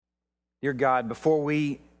Dear God, before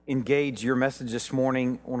we engage your message this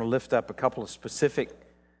morning, I want to lift up a couple of specific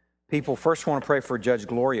people. First, I want to pray for Judge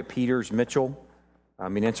Gloria Peters Mitchell,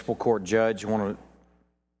 municipal court judge. I want to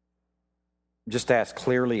just ask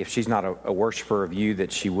clearly if she's not a worshiper of you,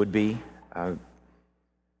 that she would be.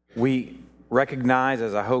 We recognize,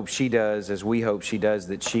 as I hope she does, as we hope she does,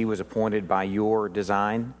 that she was appointed by your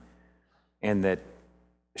design and that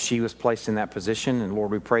she was placed in that position. And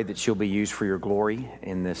Lord, we pray that she'll be used for your glory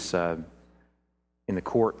in this, in the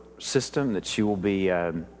court system, that she will be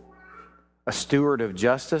a steward of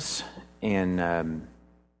justice and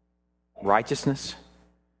righteousness.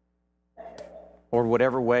 Lord,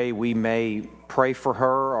 whatever way we may pray for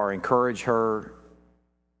her or encourage her,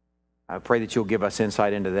 I pray that you'll give us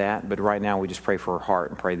insight into that. But right now, we just pray for her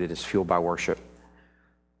heart and pray that it's fueled by worship.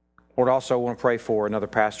 Lord, also, I want to pray for another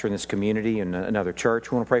pastor in this community and another church.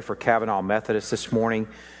 We want to pray for Kavanaugh Methodist this morning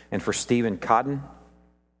and for Stephen Cotton.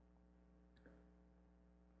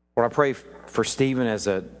 Lord, I pray for Stephen as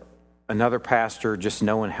another pastor, just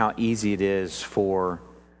knowing how easy it is for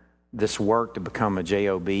this work to become a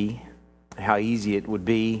job, how easy it would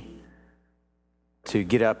be to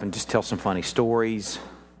get up and just tell some funny stories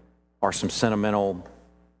or some sentimental,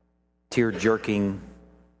 tear-jerking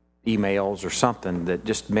emails or something, that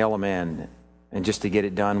just mail them in and just to get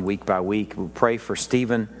it done week by week. We pray for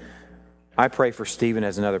Stephen. I pray for Stephen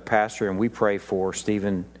as another pastor, and we pray for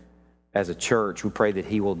Stephen as a church. We pray that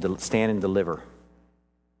he will stand and deliver,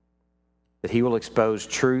 that he will expose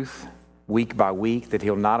truth week by week, that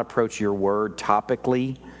he'll not approach your word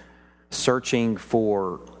topically, searching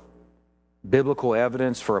for biblical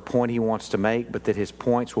evidence for a point he wants to make, but that his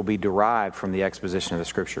points will be derived from the exposition of the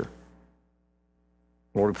Scripture.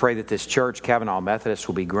 Lord, we pray that this church, Kavanaugh Methodist,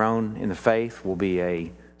 will be grown in the faith, will be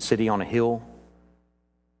a city on a hill,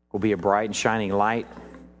 will be a bright and shining light.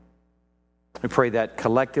 We pray that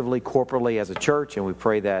collectively, corporately as a church, and we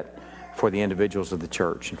pray that for the individuals of the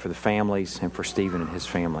church and for the families and for Stephen and his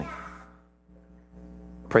family.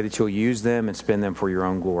 Pray that you'll use them and spend them for your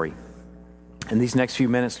own glory. In these next few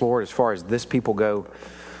minutes, Lord, as far as this people go,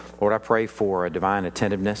 Lord, I pray for a divine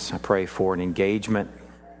attentiveness. I pray for an engagement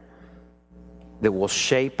that will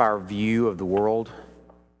shape our view of the world.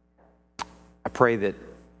 I pray that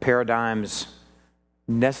paradigms,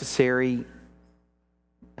 necessary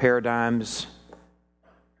paradigms,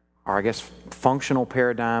 or I guess functional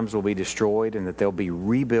paradigms, will be destroyed and that they'll be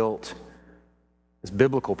rebuilt as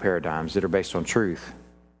biblical paradigms that are based on truth.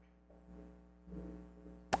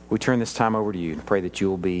 We turn this time over to you and pray that you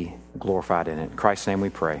will be glorified in it. In Christ's name we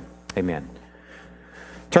pray. Amen.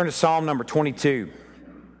 Turn to Psalm number 22.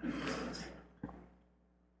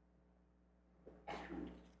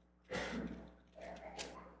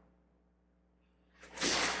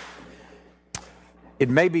 It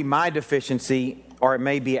may be my deficiency or it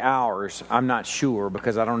may be ours. I'm not sure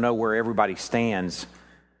because I don't know where everybody stands.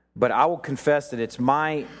 But I will confess that it's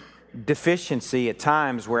my deficiency at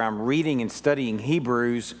times where I'm reading and studying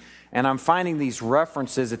Hebrews and I'm finding these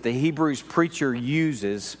references that the Hebrews preacher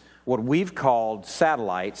uses, what we've called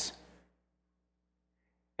satellites,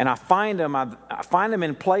 and I find them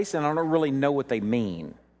in place and I don't really know what they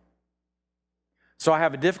mean. So I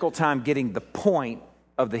have a difficult time getting the point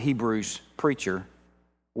of the Hebrews preacher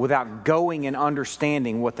without going and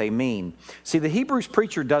understanding what they mean. See, the Hebrews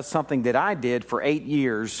preacher does something that I did for 8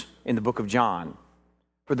 years in the book of John.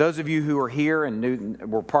 For those of you who are here and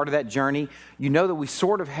were part of that journey, you know that we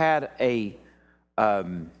sort of had a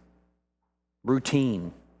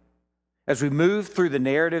routine. As we moved through the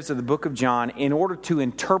narratives of the book of John, in order to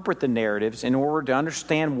interpret the narratives, in order to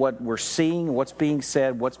understand what we're seeing, what's being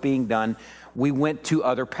said, what's being done, we went to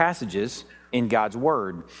other passages in God's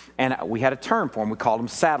Word. And we had a term for them. We called them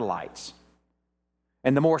satellites.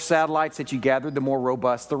 And the more satellites that you gathered, the more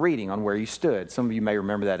robust the reading on where you stood. Some of you may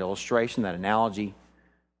remember that illustration, that analogy.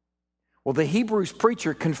 Well, the Hebrews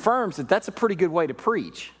preacher confirms that that's a pretty good way to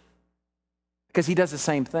preach because he does the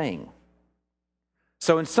same thing.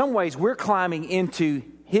 So in some ways, we're climbing into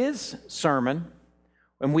his sermon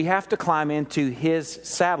and we have to climb into his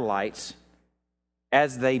satellites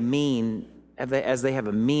as they have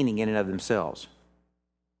a meaning in and of themselves.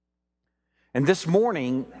 And this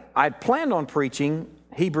morning, I'd planned on preaching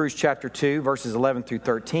Hebrews chapter 2, verses 11 through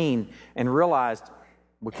 13, and realized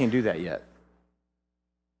we can't do that yet.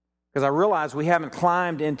 Because I realized we haven't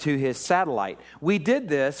climbed into his satellite. We did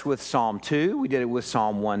this with Psalm 2, we did it with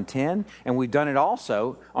Psalm 110, and we've done it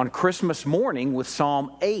also on Christmas morning with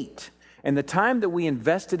Psalm 8. And the time that we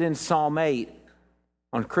invested in Psalm 8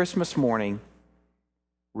 on Christmas morning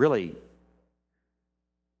really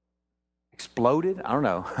exploded, I don't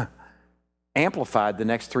know, amplified the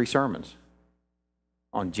next three sermons.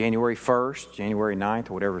 on January 1st, January 9th,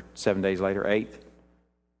 or whatever, 7 days later, 8th.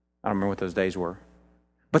 I don't remember what those days were.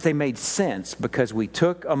 But they made sense because we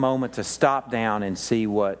took a moment to stop down and see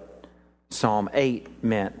what Psalm 8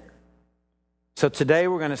 meant. So today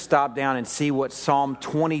we're going to stop down and see what Psalm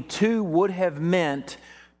 22 would have meant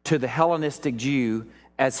to the Hellenistic Jew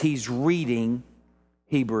as he's reading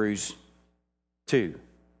Hebrews 2.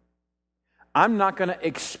 I'm not going to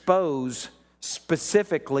expose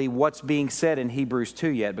specifically what's being said in Hebrews 2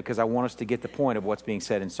 yet because I want us to get the point of what's being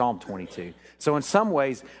said in Psalm 22. So in some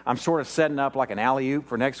ways, I'm sort of setting up like an alley-oop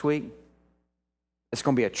for next week. It's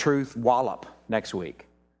going to be a truth wallop next week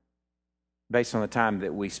based on the time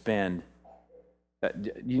that we spend.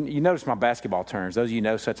 You notice my basketball terms. Those of you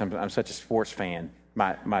know I'm such a sports fan.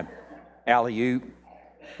 My alley-oop,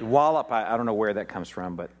 wallop, I don't know where that comes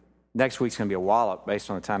from, but next week's going to be a wallop based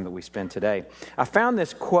on the time that we spend today. I found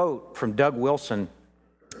this quote from Doug Wilson.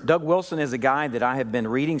 Doug Wilson is a guy that I have been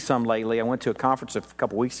reading some lately. I went to a conference a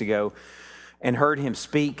couple weeks ago and heard him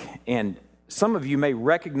speak, and some of you may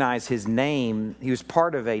recognize his name. He was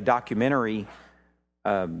part of a documentary.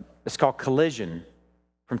 It's called Collision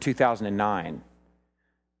from 2009.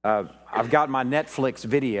 I've got my Netflix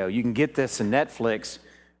video. You can get this in Netflix,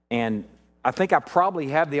 and I think I probably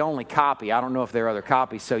have the only copy. I don't know if there are other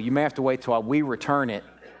copies, so you may have to wait till we return it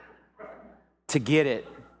to get it,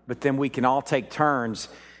 but then we can all take turns.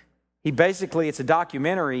 It's a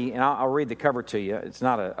documentary, and I'll read the cover to you. It's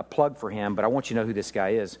not a plug for him, but I want you to know who this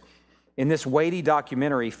guy is. In this weighty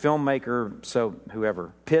documentary,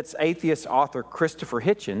 whoever, pits atheist author Christopher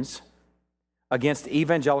Hitchens against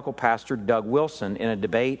evangelical pastor Doug Wilson in a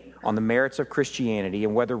debate on the merits of Christianity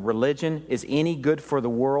and whether religion is any good for the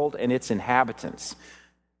world and its inhabitants.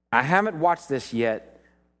 I haven't watched this yet,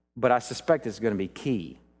 but I suspect it's going to be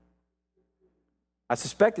key. I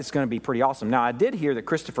suspect it's going to be pretty awesome. Now, I did hear that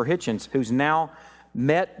Christopher Hitchens, who's now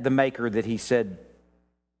met the maker that he said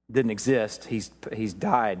didn't exist, he's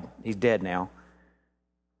died, he's dead now.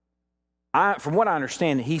 From what I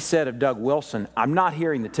understand, he said of Doug Wilson, I'm not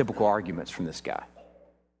hearing the typical arguments from this guy.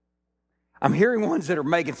 I'm hearing ones that are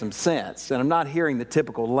making some sense, and I'm not hearing the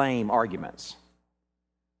typical lame arguments.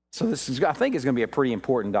 So I think it's going to be a pretty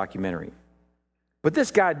important documentary. But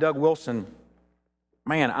this guy, Doug Wilson,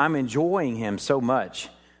 man, I'm enjoying him so much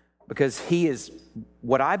because he is,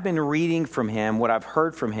 what I've been reading from him, what I've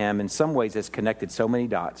heard from him, in some ways has connected so many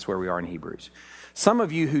dots where we are in Hebrews. Some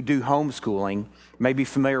of you who do homeschooling may be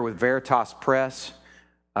familiar with Veritas Press,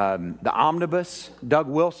 the Omnibus. Doug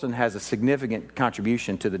Wilson has a significant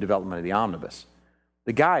contribution to the development of the Omnibus.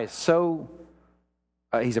 The guy is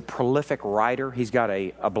he's a prolific writer. He's got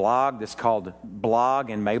a blog that's called Blog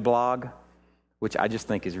and Mablog, which I just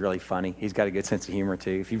think is really funny. He's got a good sense of humor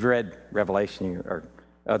too. If you've read Revelation or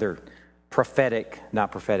other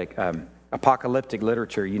apocalyptic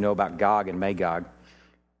literature, you know about Gog and Magog.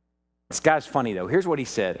 This guy's funny, though. Here's what he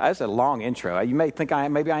said. That's a long intro. You may think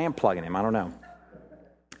maybe I am plugging him. I don't know.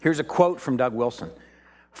 Here's a quote from Doug Wilson.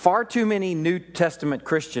 Far too many New Testament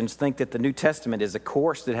Christians think that the New Testament is a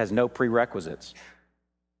course that has no prerequisites,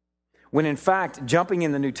 when in fact, jumping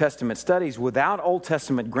in the New Testament studies without Old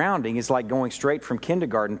Testament grounding is like going straight from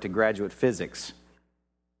kindergarten to graduate physics.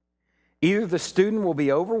 Either the student will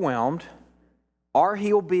be overwhelmed, or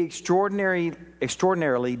he'll be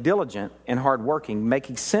extraordinarily diligent and hardworking,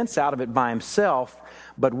 making sense out of it by himself,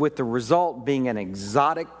 but with the result being an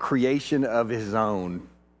exotic creation of his own.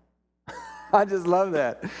 I just love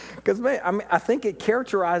that. Because I think it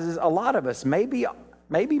characterizes a lot of us, maybe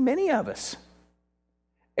many of us.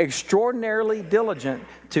 Extraordinarily diligent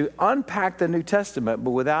to unpack the New Testament,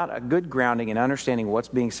 but without a good grounding and understanding what's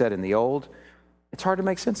being said in the Old, it's hard to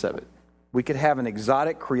make sense of it. We could have an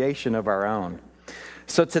exotic creation of our own.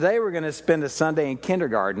 So today we're going to spend a Sunday in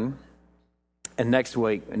kindergarten, and next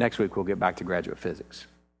week we'll get back to graduate physics.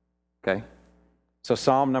 Okay? So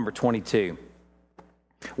Psalm number 22.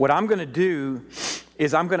 What I'm going to do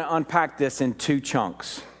is I'm going to unpack this in two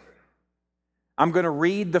chunks. I'm going to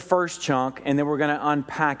read the first chunk, and then we're going to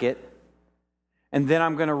unpack it, and then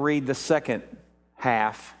I'm going to read the second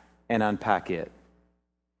half and unpack it.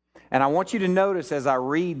 And I want you to notice as I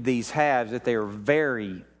read these halves that they are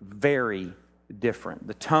very, very different.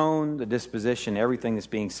 The tone, the disposition, everything that's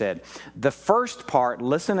being said. The first part,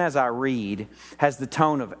 listen as I read, has the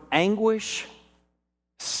tone of anguish,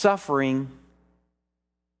 suffering,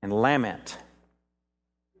 and lament.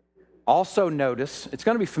 Also notice, it's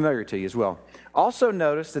going to be familiar to you as well. Also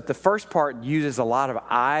notice that the first part uses a lot of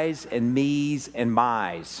I's and me's and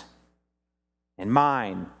my's and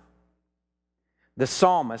mine. The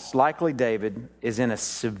psalmist, likely David, is in a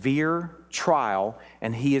severe trial,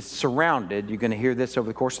 and he is surrounded, you're going to hear this over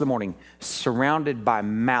the course of the morning, surrounded by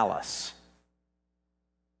malice.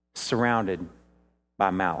 Surrounded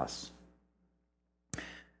by malice.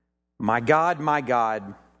 My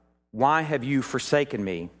God, why have you forsaken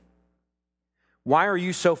me? Why are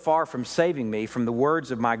you so far from saving me from the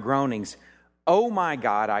words of my groanings? Oh my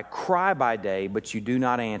God, I cry by day, but you do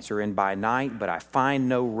not answer, and by night, but I find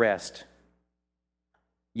no rest.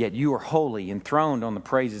 Yet you are holy, enthroned on the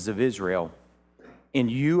praises of Israel. In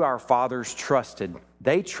you our fathers trusted.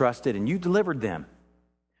 They trusted, and you delivered them.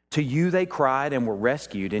 To you they cried and were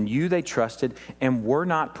rescued. In you they trusted and were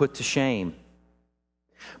not put to shame.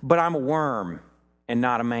 But I'm a worm and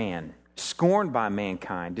not a man, scorned by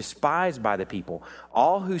mankind, despised by the people.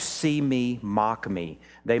 All who see me mock me.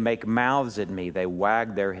 They make mouths at me. They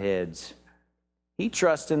wag their heads. He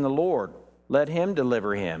trusts in the Lord. Let him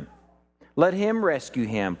deliver him. Let him rescue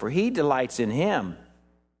him, for he delights in him.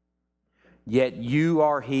 Yet you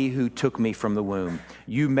are he who took me from the womb.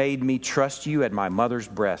 You made me trust you at my mother's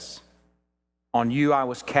breasts. On you I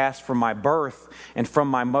was cast from my birth, and from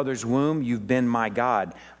my mother's womb you've been my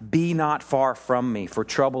God. Be not far from me, for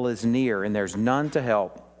trouble is near, and there's none to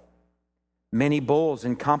help. Many bulls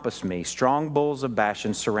encompass me. Strong bulls of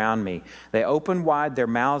Bashan surround me. They open wide their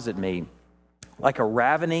mouths at me, like a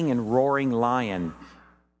ravening and roaring lion.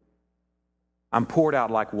 I'm poured out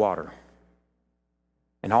like water,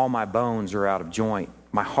 and all my bones are out of joint.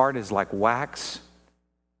 My heart is like wax.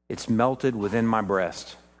 It's melted within my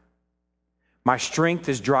breast. My strength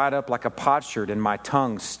is dried up like a potsherd, and my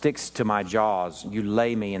tongue sticks to my jaws. You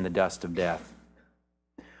lay me in the dust of death.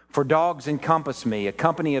 For dogs encompass me. A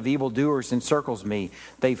company of evildoers encircles me.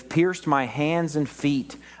 They've pierced my hands and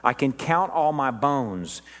feet. I can count all my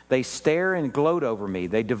bones. They stare and gloat over me.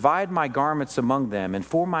 They divide my garments among them, and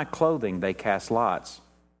for my clothing they cast lots.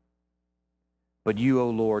 But you, O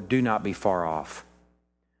Lord, do not be far off.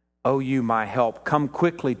 O you, my help, come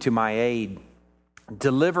quickly to my aid.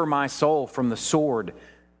 Deliver my soul from the sword,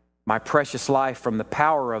 my precious life from the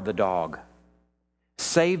power of the dog.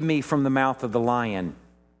 Save me from the mouth of the lion.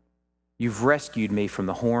 You've rescued me from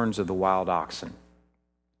the horns of the wild oxen.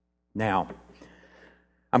 Now,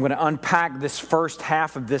 I'm going to unpack this first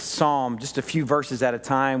half of this psalm just a few verses at a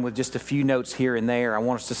time with just a few notes here and there. I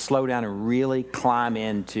want us to slow down and really climb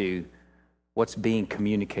into what's being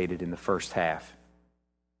communicated in the first half.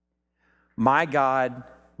 My God,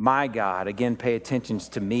 again, pay attention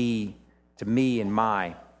to me and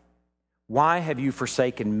my. Why have you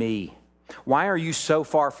forsaken me? Why are you so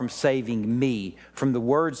far from saving me from the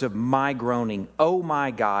words of my groaning? Oh my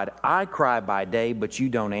God, I cry by day, but you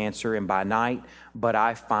don't answer, and by night, but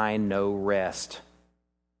I find no rest.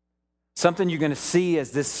 Something you're going to see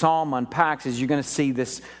as this psalm unpacks is you're going to see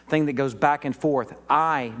this thing that goes back and forth.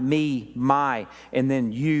 I, me, my, and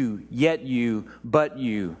then you, yet you, but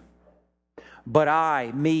you. But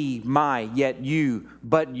I, me, my, yet you,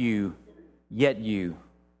 but you, yet you.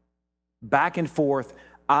 Back and forth.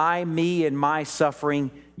 I, me, and my suffering,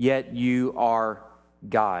 yet you are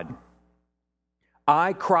God.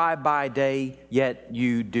 I cry by day, yet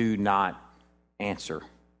you do not answer.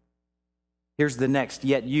 Here's the next,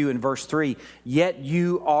 yet you in verse 3. Yet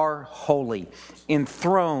you are holy,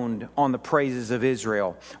 enthroned on the praises of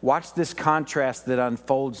Israel. Watch this contrast that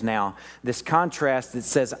unfolds now. This contrast that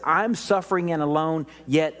says, I'm suffering and alone,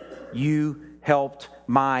 yet you helped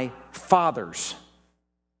my fathers.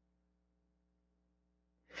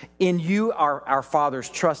 In you our fathers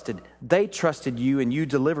trusted. They trusted you and you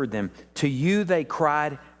delivered them. To you they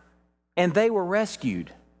cried and they were rescued.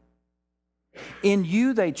 In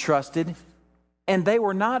you they trusted and they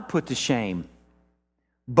were not put to shame.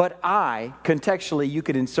 But I, contextually you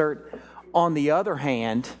could insert, on the other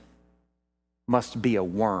hand, must be a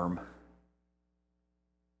worm.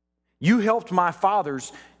 You helped my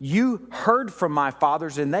fathers, you heard from my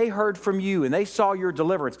fathers, and they heard from you, and they saw your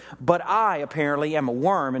deliverance. But I, apparently, am a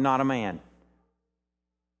worm and not a man.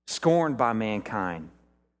 Scorned by mankind,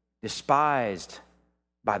 despised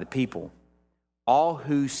by the people. All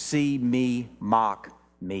who see me mock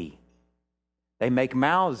me. They make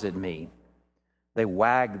mouths at me. They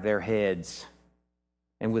wag their heads,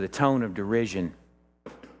 and with a tone of derision.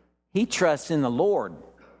 He trusts in the Lord.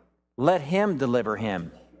 Let him deliver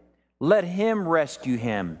him. Let him rescue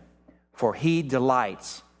him, for he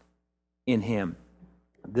delights in him.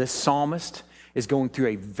 This psalmist is going through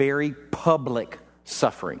a very public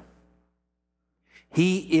suffering.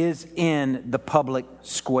 He is in the public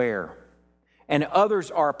square. And others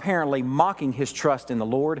are apparently mocking his trust in the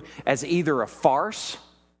Lord as either a farce.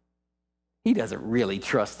 He doesn't really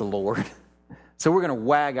trust the Lord. So we're going to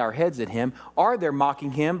wag our heads at him. Or they're mocking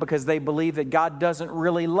him because they believe that God doesn't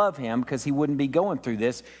really love him because he wouldn't be going through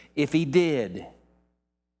this if he did.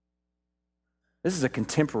 This is a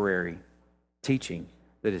contemporary teaching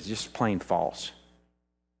that is just plain false.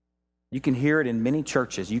 You can hear it in many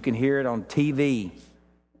churches. You can hear it on TV.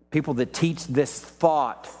 People that teach this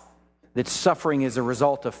thought that suffering is a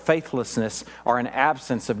result of faithlessness or an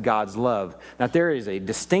absence of God's love. Now, there is a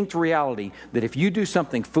distinct reality that if you do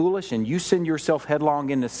something foolish and you send yourself headlong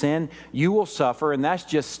into sin, you will suffer, and that's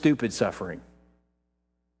just stupid suffering.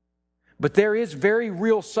 But there is very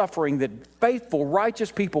real suffering that faithful,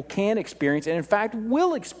 righteous people can experience, and in fact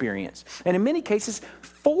will experience, and in many cases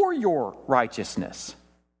for your righteousness.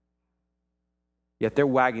 Yet they're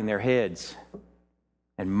wagging their heads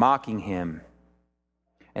and mocking him.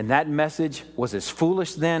 And that message was as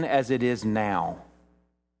foolish then as it is now.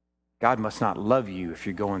 God must not love you if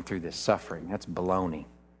you're going through this suffering. That's baloney.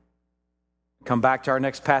 Come back to our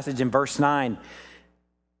next passage in verse 9.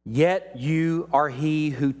 Yet you are he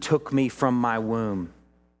who took me from my womb.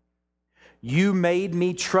 You made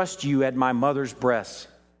me trust you at my mother's breast.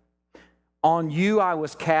 On you I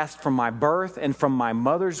was cast from my birth, and from my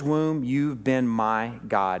mother's womb you've been my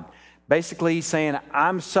God. Basically, he's saying,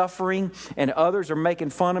 I'm suffering, and others are making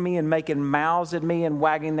fun of me and making mouths at me and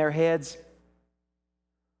wagging their heads.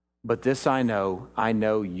 But this I know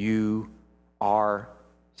you are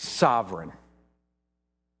sovereign.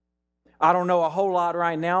 I don't know a whole lot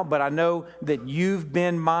right now, but I know that you've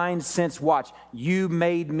been mine since, watch, you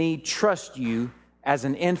made me trust you as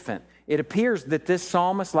an infant. It appears that this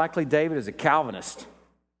psalmist, likely David, is a Calvinist.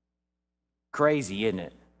 Crazy, isn't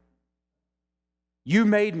it? You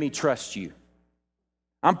made me trust you.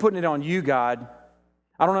 I'm putting it on you, God.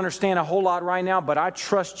 I don't understand a whole lot right now, but I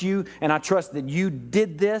trust you, and I trust that you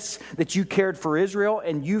did this, that you cared for Israel,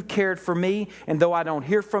 and you cared for me. And though I don't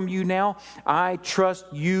hear from you now, I trust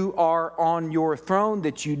you are on your throne,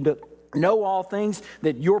 that you know all things,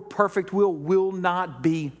 that your perfect will not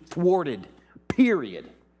be thwarted, period.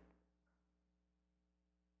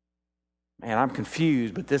 Man, I'm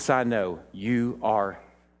confused, but this I know. You are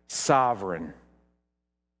sovereign.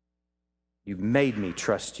 You've made me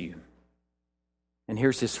trust you. And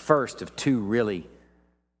here's his first of two really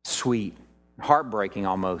sweet, heartbreaking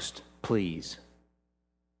almost, please.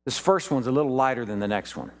 This first one's a little lighter than the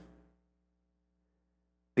next one.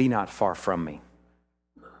 Be not far from me,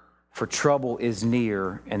 for trouble is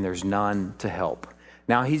near and there's none to help.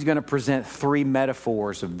 Now he's going to present three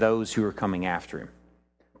metaphors of those who are coming after him.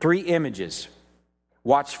 Three images.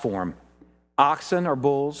 Watch for them. Oxen or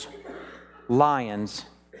bulls, lions,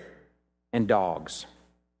 and dogs.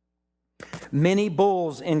 Many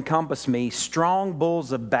bulls encompass me. Strong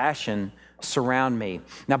bulls of Bashan surround me.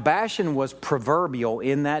 Now, Bashan was proverbial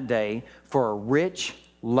in that day for a rich,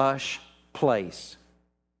 lush place.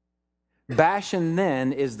 Bashan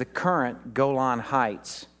then is the current Golan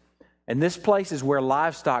Heights. And this place is where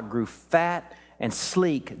livestock grew fat and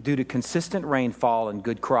sleek due to consistent rainfall and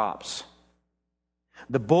good crops.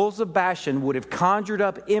 The bulls of Bashan would have conjured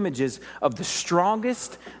up images of the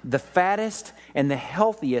strongest, the fattest, and the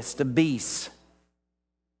healthiest of beasts.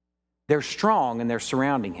 They're strong and they're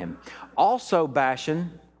surrounding him. Also,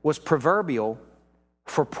 Bashan was proverbial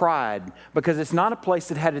for pride because it's not a place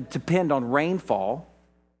that had to depend on rainfall,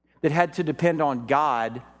 that had to depend on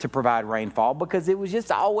God to provide rainfall because it was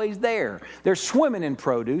just always there. They're swimming in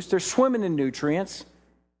produce. They're swimming in nutrients.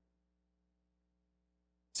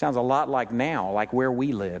 Sounds a lot like now, like where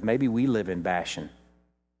we live. Maybe we live in Bashan.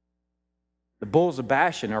 The bulls of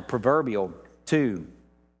Bashan are proverbial, too,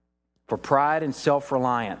 for pride and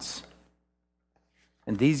self-reliance.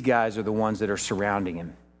 And these guys are the ones that are surrounding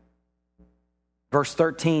him. Verse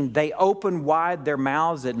 13, they open wide their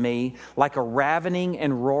mouths at me like a ravening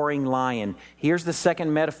and roaring lion. Here's the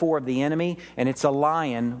second metaphor of the enemy, and it's a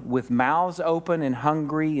lion with mouths open and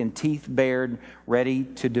hungry and teeth bared, ready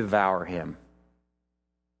to devour him.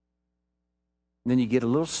 Then you get a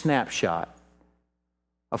little snapshot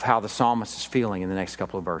of how the psalmist is feeling in the next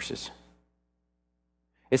couple of verses.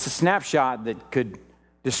 It's a snapshot that could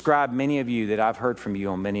describe many of you that I've heard from you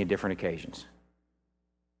on many different occasions.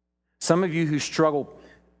 Some of you who struggle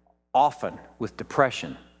often with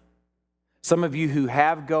depression. Some of you who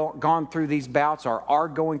have gone through these bouts or are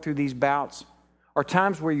going through these bouts, or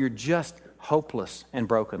times where you're just hopeless and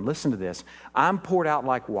broken. Listen to this. I'm poured out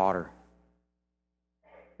like water,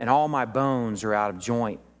 and all my bones are out of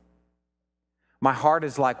joint. My heart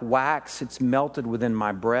is like wax. It's melted within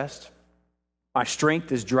my breast. My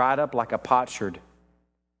strength is dried up like a potsherd,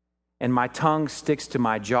 and my tongue sticks to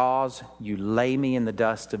my jaws. You lay me in the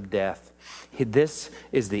dust of death. This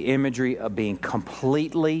is the imagery of being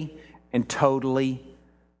completely and totally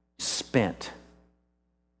spent.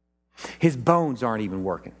 His bones aren't even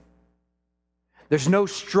working. There's no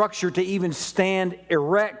structure to even stand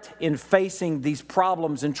erect in facing these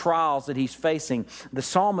problems and trials that he's facing. The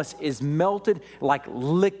psalmist is melted like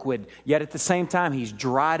liquid, yet at the same time, he's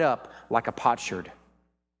dried up like a potsherd.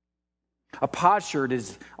 A potsherd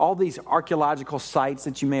is all these archaeological sites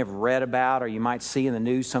that you may have read about or you might see in the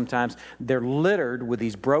news sometimes. They're littered with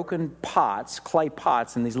these broken pots, clay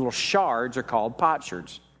pots, and these little shards are called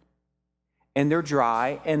potsherds. And they're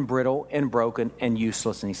dry and brittle and broken and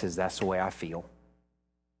useless. And he says, that's the way I feel.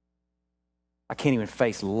 I can't even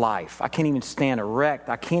face life. I can't even stand erect.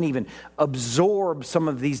 I can't even absorb some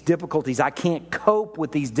of these difficulties. I can't cope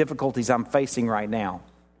with these difficulties I'm facing right now.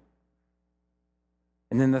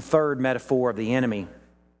 And then the third metaphor of the enemy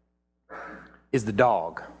is the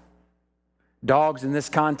dog. Dogs in this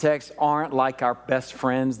context aren't like our best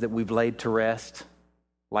friends that we've laid to rest,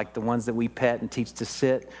 like the ones that we pet and teach to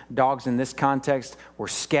sit. Dogs in this context were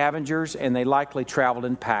scavengers, and they likely traveled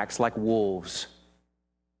in packs like wolves.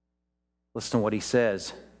 Listen to what he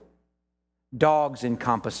says. Dogs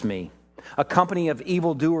encompass me. A company of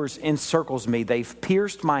evildoers encircles me. They've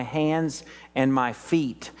pierced my hands and my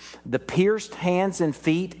feet. The pierced hands and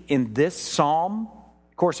feet in this psalm,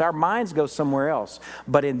 of course, our minds go somewhere else,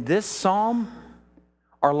 but in this psalm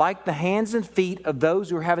are like the hands and feet of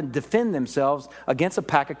those who are having to defend themselves against a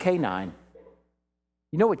pack of canine.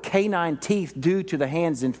 You know what canine teeth do to the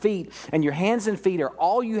hands and feet? And your hands and feet are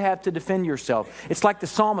all you have to defend yourself. It's like the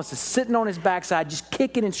psalmist is sitting on his backside, just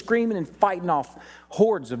kicking and screaming and fighting off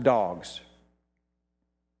hordes of dogs.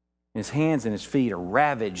 His hands and his feet are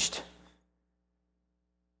ravaged.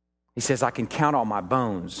 He says, I can count all my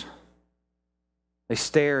bones. They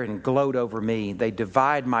stare and gloat over me. They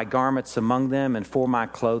divide my garments among them, and for my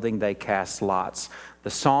clothing they cast lots. The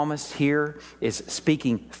psalmist here is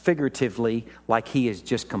speaking figuratively, like he is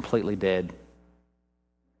just completely dead.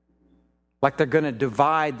 Like they're going to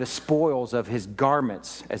divide the spoils of his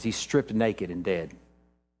garments as he's stripped naked and dead.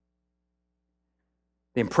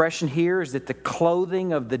 The impression here is that the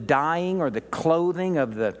clothing of the dying or the clothing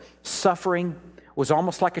of the suffering was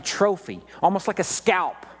almost like a trophy, almost like a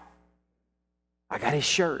scalp. I got his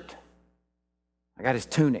shirt. I got his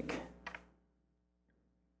tunic.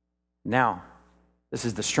 Now, this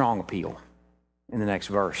is the strong appeal in the next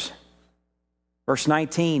verse. Verse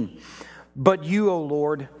 19, but you, O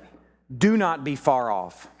Lord, do not be far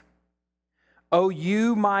off. O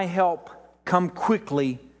you, my help, come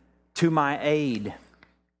quickly to my aid.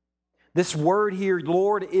 This word here,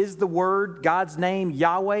 Lord, is the word, God's name,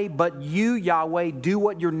 Yahweh, but you, Yahweh, do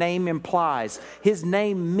what your name implies. His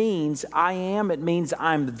name means I am. It means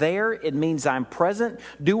I'm there. It means I'm present.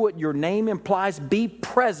 Do what your name implies. Be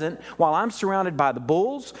present while I'm surrounded by the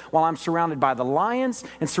bulls, while I'm surrounded by the lions,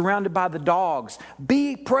 and surrounded by the dogs.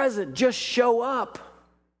 Be present. Just show up.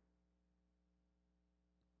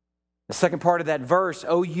 The second part of that verse,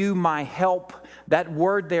 O you, my help. That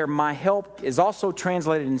word there, my help, is also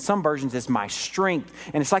translated in some versions as my strength.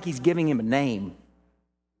 And it's like he's giving him a name.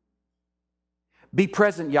 Be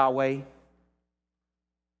present, Yahweh.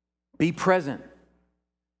 Be present.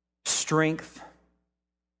 Strength.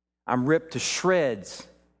 I'm ripped to shreds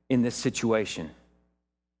in this situation.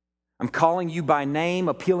 I'm calling you by name,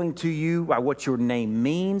 appealing to you by what your name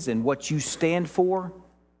means and what you stand for.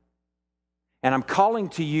 And I'm calling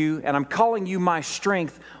to you, and I'm calling you my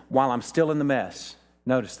strength while I'm still in the mess.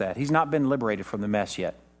 Notice that. He's not been liberated from the mess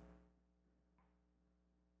yet.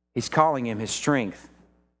 He's calling him his strength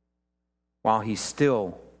while he's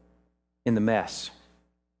still in the mess.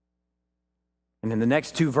 And in the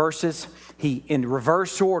next two verses, he, in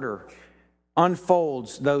reverse order,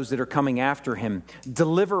 unfolds those that are coming after him.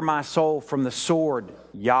 Deliver my soul from the sword,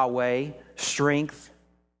 Yahweh, strength.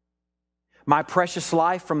 My precious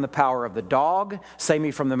life from the power of the dog. Save me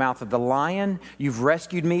from the mouth of the lion. You've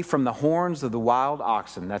rescued me from the horns of the wild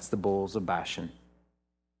oxen. That's the bulls of Bashan.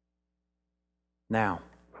 Now,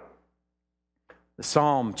 the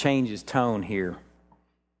psalm changes tone here.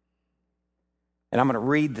 And I'm going to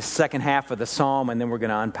read the second half of the psalm, and then we're going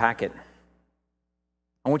to unpack it.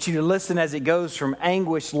 I want you to listen as it goes from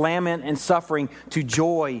anguish, lament, and suffering to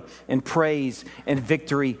joy and praise and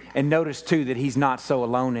victory. And notice, too, that he's not so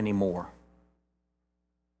alone anymore.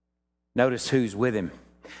 Notice who's with him.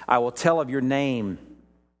 I will tell of your name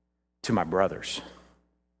to my brothers.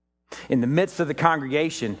 In the midst of the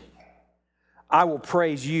congregation, I will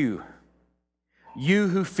praise you. You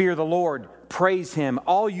who fear the Lord, praise him.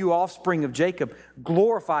 All you offspring of Jacob,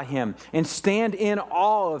 glorify him and stand in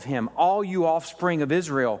awe of him, all you offspring of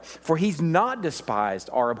Israel. For he's not despised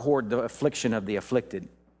or abhorred the affliction of the afflicted.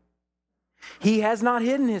 He has not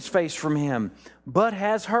hidden his face from him, but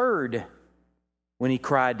has heard when he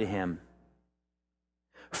cried to him.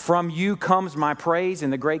 From you comes my praise in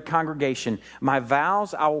the great congregation. My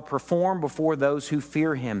vows I will perform before those who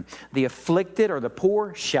fear him. The afflicted or the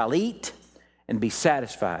poor shall eat and be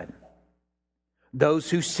satisfied. Those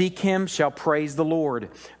who seek him shall praise the Lord.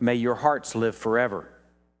 May your hearts live forever.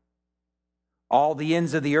 All the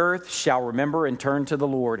ends of the earth shall remember and turn to the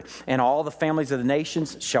Lord, and all the families of the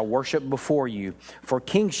nations shall worship before you. For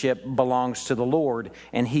kingship belongs to the Lord,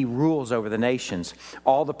 and he rules over the nations.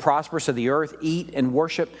 All the prosperous of the earth eat and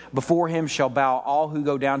worship before him shall bow, all who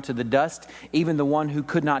go down to the dust, even the one who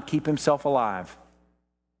could not keep himself alive.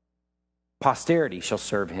 Posterity shall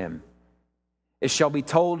serve him. It shall be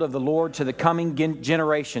told of the Lord to the coming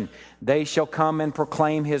generation. They shall come and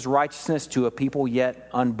proclaim his righteousness to a people yet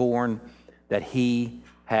unborn, that he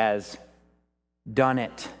has done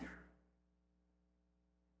it.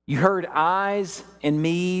 You heard I's and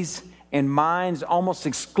me's and mine's almost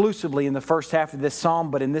exclusively in the first half of this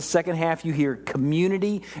psalm, but in this second half you hear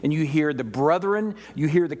community and you hear the brethren, you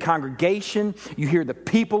hear the congregation, you hear the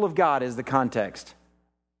people of God as the context.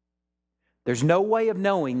 There's no way of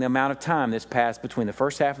knowing the amount of time that's passed between the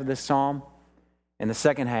first half of this psalm and the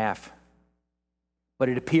second half, but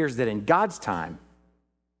it appears that in God's time,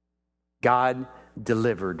 God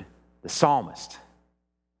delivered the psalmist.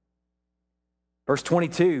 Verse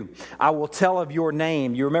 22, I will tell of your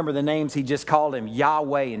name. You remember the names he just called him,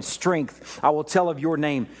 Yahweh and strength. I will tell of your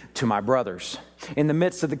name to my brothers. In the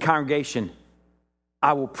midst of the congregation,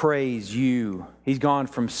 I will praise you. He's gone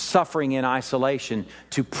from suffering in isolation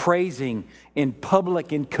to praising in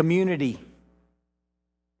public, in community.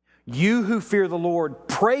 You who fear the Lord,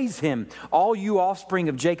 praise him. All you offspring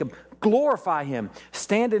of Jacob, glorify him.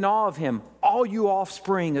 Stand in awe of him, all you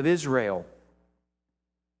offspring of Israel.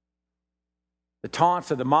 The taunts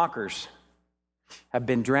of the mockers have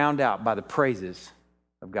been drowned out by the praises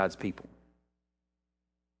of God's people.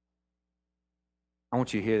 I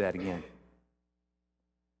want you to hear that again.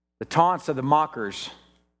 The taunts of the mockers,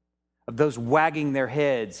 of those wagging their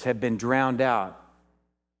heads, have been drowned out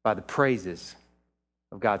by the praises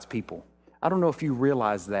of God's people. I don't know if you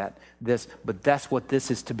realize this, but that's what this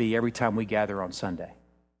is to be every time we gather on Sunday.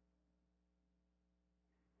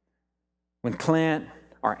 When Clint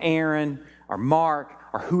or Aaron or Mark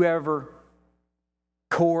or whoever,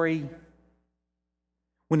 Corey,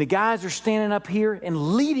 when the guys are standing up here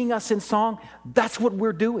and leading us in song, that's what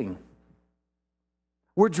we're doing.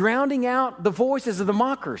 We're drowning out the voices of the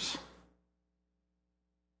mockers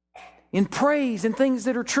in praise and things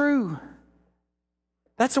that are true.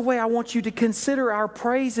 That's the way I want you to consider our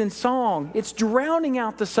praise and song. It's drowning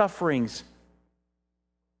out the sufferings.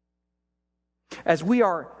 As we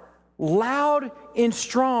are loud and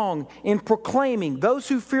strong in proclaiming, those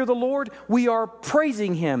who fear the Lord, we are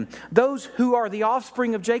praising him. Those who are the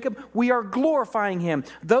offspring of Jacob, we are glorifying him.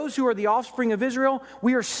 Those who are the offspring of Israel,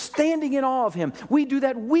 we are standing in awe of him. We do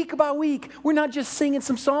that week by week. We're not just singing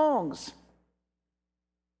some songs.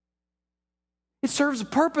 It serves a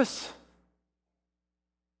purpose.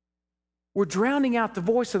 We're drowning out the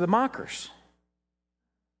voice of the mockers.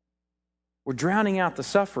 We're drowning out the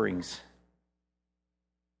sufferings.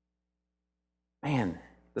 Man,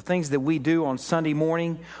 the things that we do on Sunday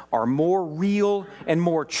morning are more real and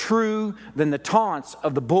more true than the taunts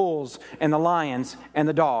of the bulls and the lions and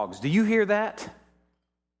the dogs. Do you hear that?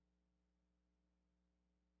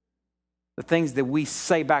 The things that we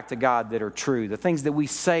say back to God that are true, the things that we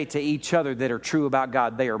say to each other that are true about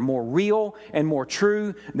God, they are more real and more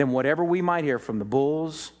true than whatever we might hear from the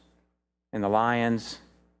bulls and the lions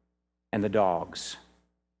and the dogs.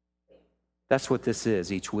 That's what this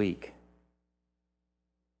is each week.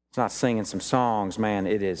 It's not singing some songs, man.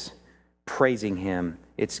 It is praising him.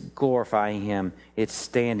 It's glorifying him. It's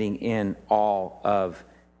standing in awe of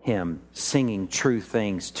him, singing true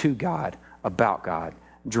things to God, about God,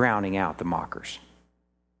 drowning out the mockers.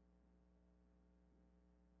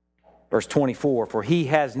 Verse 24, for he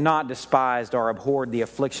has not despised or abhorred the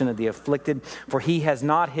affliction of the afflicted, for he has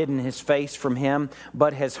not hidden his face from him,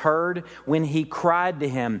 but has heard when he cried to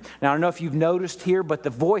him. Now, I don't know if you've noticed here, but the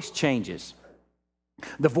voice changes.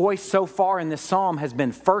 The voice so far in this psalm has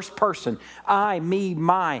been first person. I, me,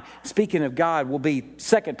 my. Speaking of God will be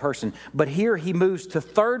second person. But here he moves to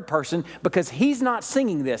third person because he's not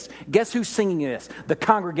singing this. Guess who's singing this? The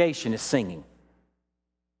congregation is singing.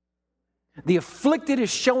 The afflicted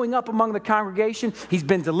is showing up among the congregation. He's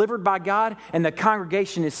been delivered by God, and the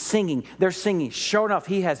congregation is singing. They're singing. Sure enough,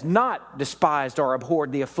 he has not despised or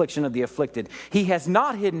abhorred the affliction of the afflicted. He has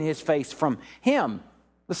not hidden his face from him,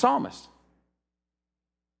 the psalmist.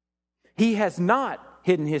 He has not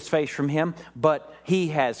hidden his face from him, but he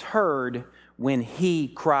has heard when he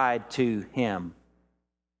cried to him.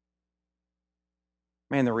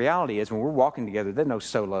 Man, the reality is when we're walking together, there's no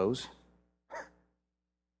solos.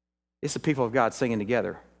 It's the people of God singing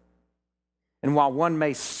together. And while one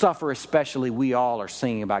may suffer especially, we all are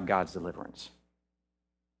singing about God's deliverance.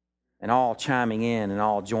 And all chiming in and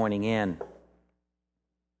all joining in.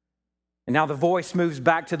 And now the voice moves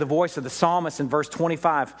back to the voice of the psalmist in verse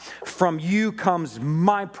 25. From you comes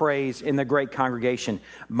my praise in the great congregation.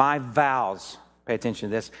 My vows, pay attention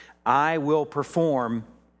to this, I will perform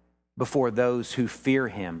before those who fear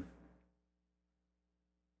him.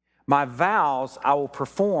 My vows I will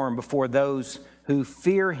perform before those who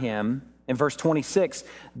fear him. In verse 26,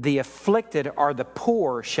 the afflicted or the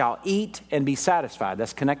poor shall eat and be satisfied.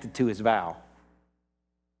 That's connected to his vow.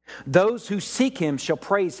 Those who seek him shall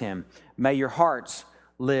praise him. May your hearts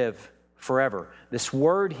live forever. This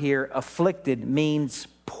word here, afflicted, means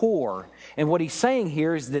poor. And what he's saying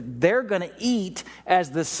here is that they're going to eat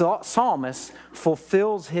as the psalmist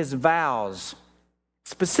fulfills his vows.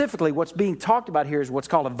 Specifically, what's being talked about here is what's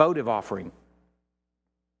called a votive offering,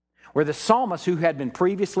 where the psalmist, who had been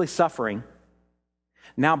previously suffering,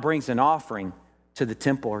 now brings an offering to the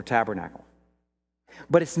temple or tabernacle.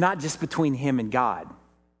 But it's not just between him and God.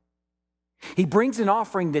 He brings an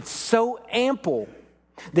offering that's so ample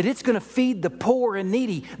that it's going to feed the poor and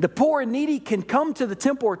needy. The poor and needy can come to the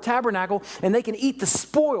temple or tabernacle and they can eat the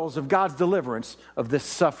spoils of God's deliverance of this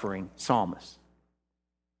suffering psalmist.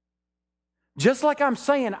 Just like I'm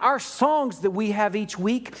saying, our songs that we have each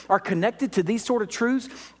week are connected to these sort of truths.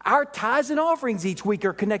 Our tithes and offerings each week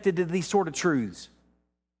are connected to these sort of truths.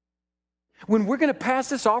 When we're going to pass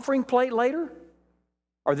this offering plate later,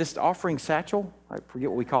 or this offering satchel, I forget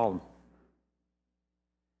what we call them.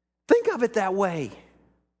 Think of it that way.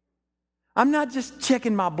 I'm not just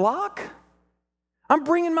checking my block. I'm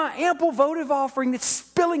bringing my ample votive offering that's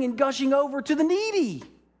spilling and gushing over to the needy.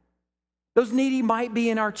 Those needy might be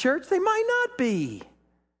in our church. They might not be.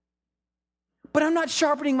 But I'm not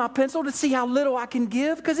sharpening my pencil to see how little I can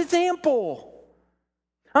give because it's ample.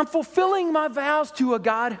 I'm fulfilling my vows to a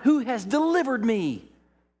God who has delivered me.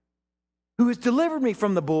 Who has delivered me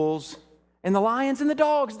from the bulls and the lions and the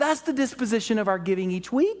dogs. That's the disposition of our giving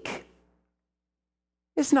each week.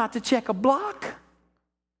 It's not to check a block.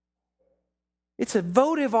 It's a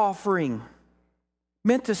votive offering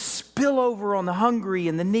meant to spill over on the hungry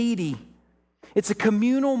and the needy. It's a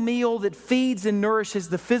communal meal that feeds and nourishes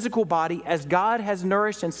the physical body as God has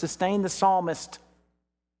nourished and sustained the psalmist.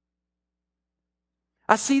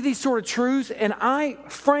 I see these sort of truths and I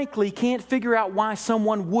frankly can't figure out why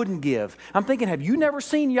someone wouldn't give. I'm thinking, have you never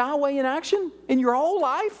seen Yahweh in action in your whole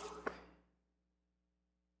life?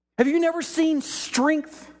 Have you never seen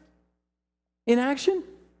strength in action?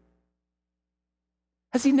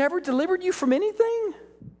 Has he never delivered you from anything?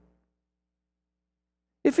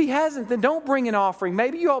 If he hasn't, then don't bring an offering.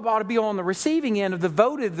 Maybe you ought to be on the receiving end of the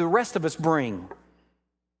votive the rest of us bring.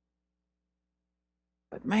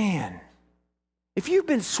 But man, if you've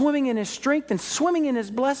been swimming in his strength and swimming in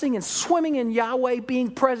his blessing and swimming in Yahweh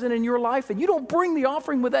being present in your life and you don't bring the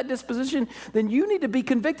offering with that disposition, then you need to be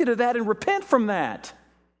convicted of that and repent from that.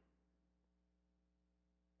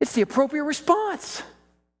 It's the appropriate response.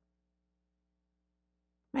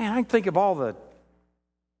 Man, I can think of all the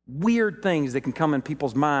weird things that can come in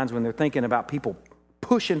people's minds when they're thinking about people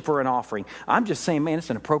pushing for an offering. I'm just saying, man, it's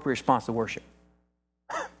an appropriate response to worship.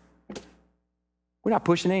 We're not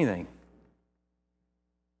pushing anything.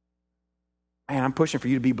 Man, I'm pushing for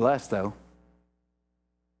you to be blessed, though.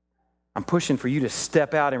 I'm pushing for you to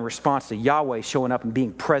step out in response to Yahweh showing up and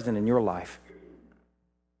being present in your life.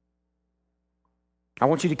 I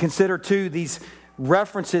want you to consider, too, these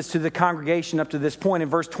references to the congregation up to this point. In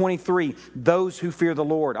verse 23, those who fear the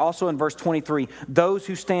Lord. Also in verse 23, those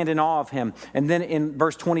who stand in awe of him. And then in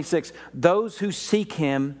verse 26, those who seek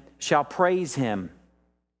him shall praise him.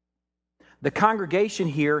 The congregation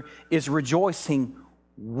here is rejoicing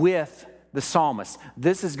with the psalmist.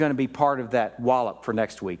 This is going to be part of that wallop for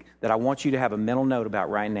next week that I want you to have a mental note about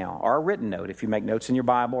right now, or a written note if you make notes in your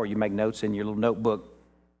Bible or you make notes in your little notebook.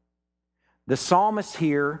 The psalmist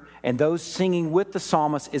here and those singing with the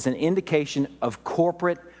psalmist is an indication of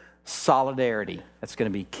corporate solidarity. That's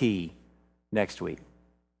going to be key next week.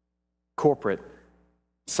 Corporate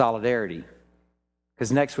solidarity.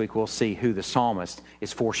 Because next week we'll see who the psalmist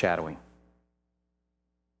is foreshadowing.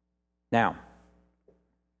 Now,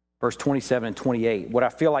 verse 27 and 28, what I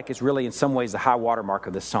feel like is really in some ways the high watermark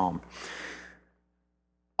of this psalm.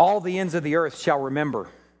 All the ends of the earth shall remember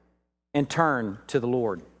and turn to the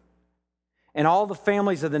Lord. and all the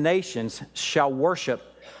families of the nations shall worship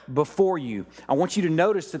before you. I want you to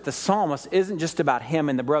notice that the psalmist isn't just about him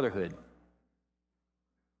and the brotherhood.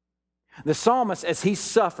 The psalmist, as he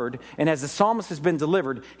suffered, and as the psalmist has been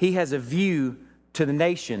delivered, he has a view to the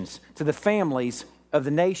nations, to the families of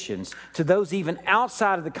the nations, to those even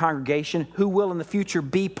outside of the congregation who will in the future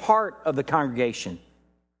be part of the congregation.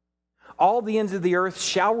 All the ends of the earth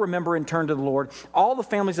shall remember and turn to the Lord. All the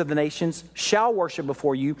families of the nations shall worship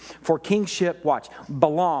before you, for kingship, watch,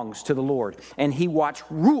 belongs to the Lord, and he, watch,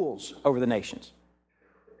 rules over the nations.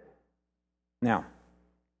 Now,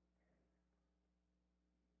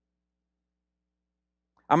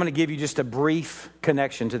 I'm going to give you just a brief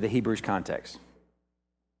connection to the Hebrews context.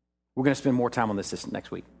 We're going to spend more time on this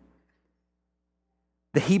next week.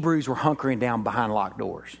 The Hebrews were hunkering down behind locked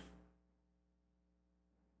doors.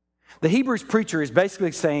 The Hebrews preacher is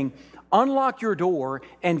basically saying, unlock your door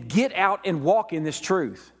and get out and walk in this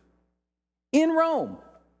truth. In Rome.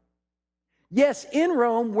 Yes, in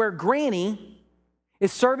Rome, where Granny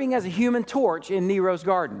is serving as a human torch in Nero's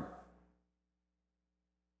garden.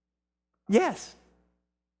 Yes,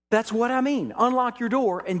 that's what I mean. Unlock your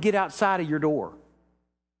door and get outside of your door.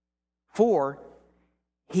 For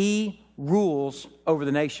he rules over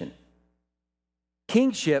the nation.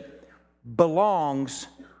 Kingship belongs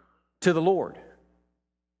to the Lord.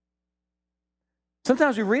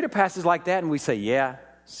 Sometimes we read a passage like that and we say, yeah,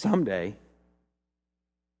 someday.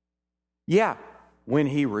 Yeah, when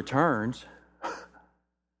he returns.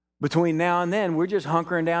 Between now and then, we're just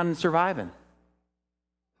hunkering down and surviving.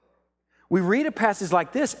 We read a passage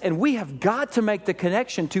like this, and we have got to make the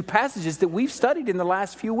connection to passages that we've studied in the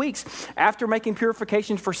last few weeks. After making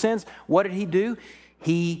purification for sins, what did he do?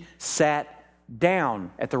 He sat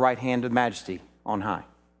down at the right hand of majesty on high.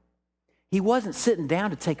 He wasn't sitting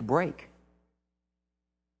down to take a break.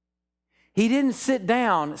 He didn't sit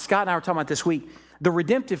down. Scott and I were talking about this week. The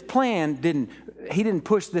redemptive plan he didn't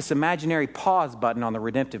push this imaginary pause button on the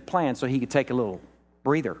redemptive plan so he could take a little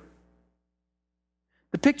breather.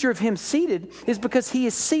 The picture of him seated is because he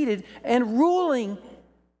is seated and ruling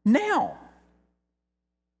now.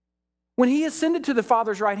 When he ascended to the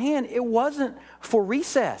Father's right hand, it wasn't for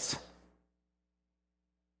recess.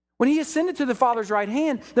 When he ascended to the Father's right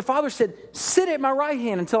hand, the Father said, sit at my right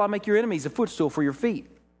hand until I make your enemies a footstool for your feet.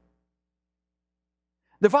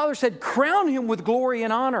 The Father said, crown him with glory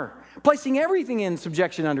and honor, placing everything in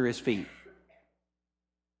subjection under his feet.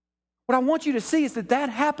 What I want you to see is that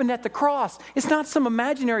happened at the cross. It's not some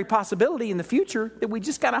imaginary possibility in the future that we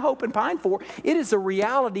just kind of hope and pine for. It is a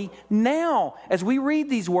reality now. As we read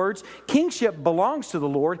these words, kingship belongs to the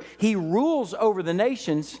Lord. He rules over the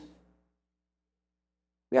nations.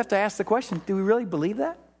 We have to ask the question, do we really believe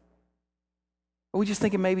that? Or are we just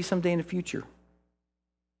thinking maybe someday in the future?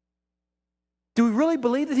 Do we really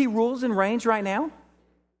believe that he rules and reigns right now?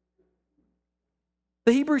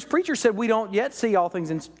 The Hebrews preacher said we don't yet see all things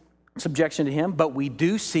in subjection to him, but we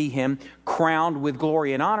do see him crowned with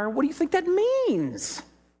glory and honor. What do you think that means?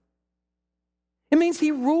 It means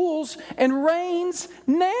he rules and reigns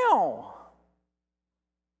now.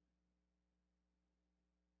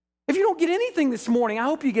 If you don't get anything this morning, I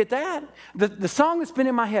hope you get that. The song that's been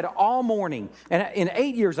in my head all morning, and in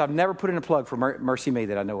 8 years I've never put in a plug for Mercy Me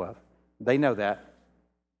that I know of. They know that.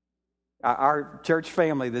 Our church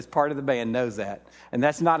family that's part of the band knows that. And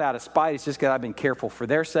that's not out of spite. It's just because I've been careful for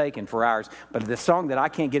their sake and for ours. But the song that I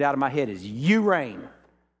can't get out of my head is You Reign.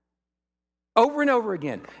 Over and over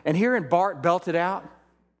again. And hearing Bart belt it out,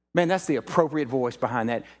 man, that's the appropriate voice behind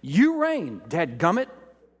that. You reign, dadgummit.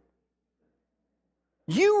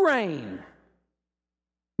 You reign.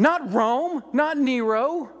 Not Rome, not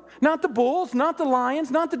Nero, not the bulls, not the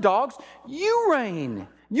lions, not the dogs. You reign.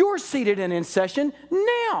 You're seated and in session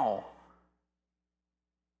now.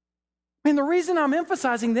 And the reason I'm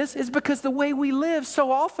emphasizing this is because the way we live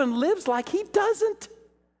so often lives like he doesn't.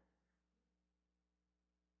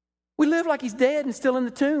 We live like he's dead and still in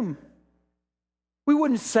the tomb. We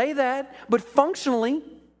wouldn't say that, but functionally,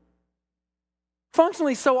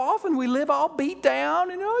 so often we live all beat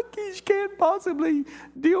down and he can't possibly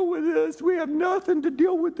deal with this. We have nothing to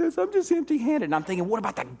deal with this. I'm just empty-handed. And I'm thinking, what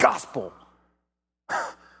about the gospel?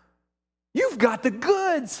 You've got the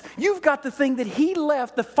goods. You've got the thing that he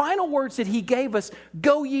left, the final words that he gave us,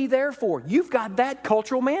 go ye therefore. You've got that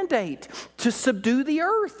cultural mandate to subdue the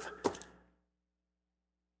earth.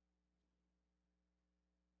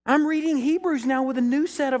 I'm reading Hebrews now with a new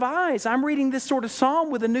set of eyes. I'm reading this sort of psalm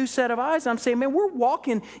with a new set of eyes. I'm saying, man, we're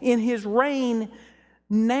walking in his reign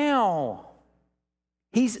now.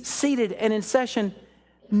 He's seated and in session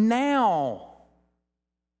now.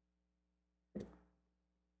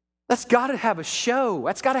 That's got to have a show.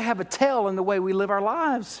 That's got to have a tell in the way we live our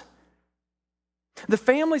lives. The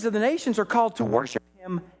families of the nations are called to worship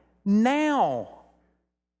him now.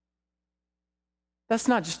 That's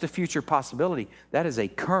not just a future possibility. That is a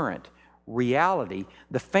current reality.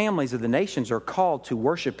 The families of the nations are called to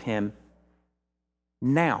worship him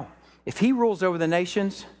now. If he rules over the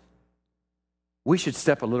nations, we should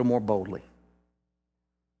step a little more boldly.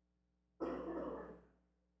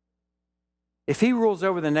 If he rules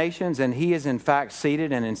over the nations and he is in fact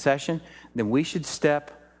seated and in session, then we should step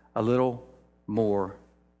a little more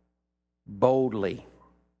boldly.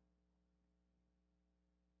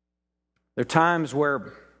 There are times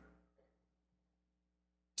where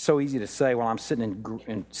it's so easy to say, well, I'm sitting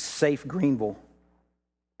in safe Greenville.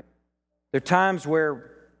 There are times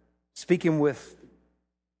where speaking with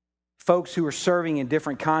folks who are serving in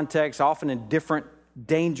different contexts, often in different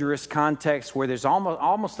dangerous contexts, where there's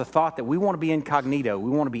almost the thought that we want to be incognito, we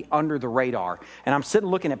want to be under the radar. And I'm sitting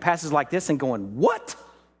looking at passages like this and going, what?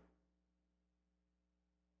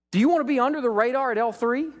 Do you want to be under the radar at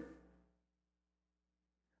L3?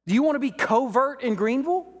 Do you want to be covert in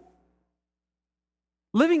Greenville?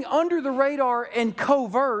 Living under the radar and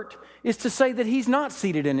covert is to say that he's not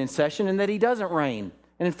seated and in session and that he doesn't reign.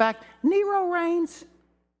 And in fact, Nero reigns.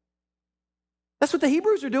 That's what the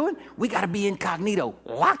Hebrews are doing. We got to be incognito.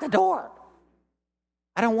 Lock the door.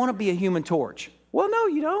 I don't want to be a human torch. Well, no,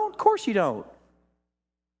 you don't. Of course you don't.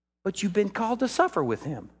 But you've been called to suffer with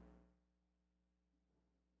him.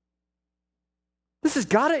 This has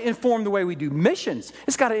got to inform the way we do missions.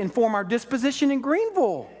 It's got to inform our disposition in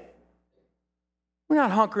Greenville. We're not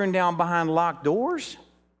hunkering down behind locked doors,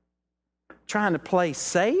 trying to play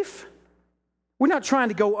safe. We're not trying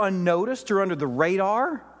to go unnoticed or under the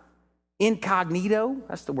radar. Incognito,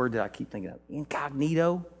 that's the word that I keep thinking of.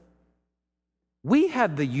 Incognito. We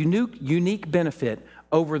have the unique benefit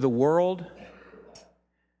over the world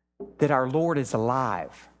that our Lord is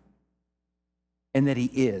alive and that he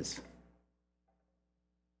is.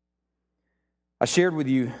 I shared with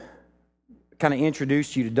you, kind of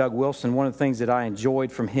introduced you to Doug Wilson. One of the things that I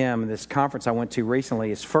enjoyed from him in this conference I went to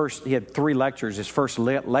recently, he had 3 lectures. His first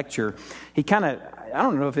lecture, he kind of, I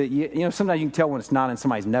don't know if sometimes you can tell when it's not in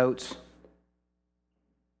somebody's notes.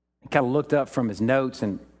 He kind of looked up from his notes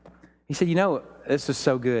and he said, this is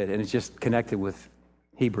so good. And it's just connected with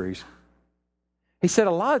Hebrews. He said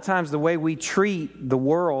a lot of times the way we treat the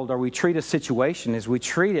world or we treat a situation is we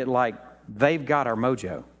treat it like they've got our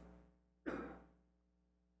mojo.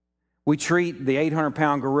 We treat the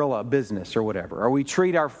 800-pound gorilla a business or whatever. Or we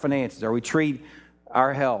treat our finances, or we treat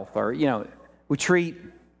our health, or, we treat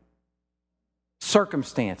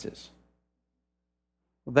circumstances.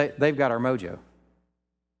 They've got our mojo.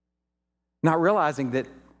 Not realizing that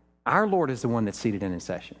our Lord is the one that's seated in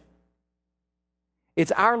session.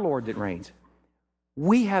 It's our Lord that reigns.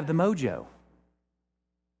 We have the mojo.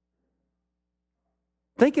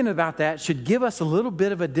 Thinking about that should give us a little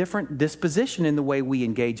bit of a different disposition in the way we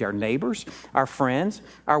engage our neighbors, our friends,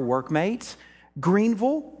 our workmates,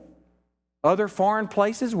 Greenville, other foreign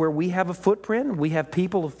places where we have a footprint, we have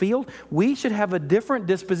people afield. We should have a different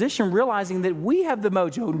disposition, realizing that we have the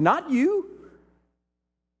mojo, not you.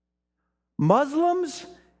 Muslims,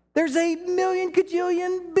 there's 8 million,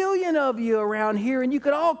 kajillion, billion of you around here, and you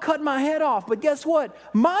could all cut my head off. But guess what?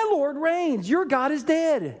 My Lord reigns. Your God is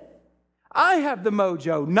dead. I have the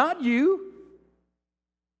mojo, not you.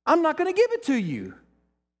 I'm not going to give it to you.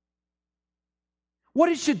 What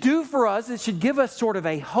it should do for us, it should give us sort of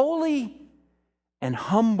a holy and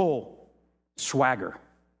humble swagger.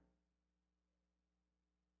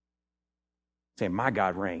 Say, my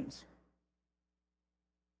God reigns.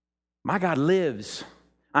 My God lives.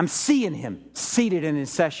 I'm seeing him seated in his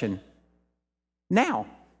session. Now,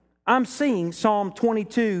 I'm seeing Psalm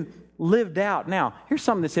 22 lived out. Now, here's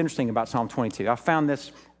something that's interesting about Psalm 22. I found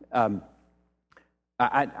this, I'm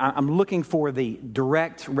looking for the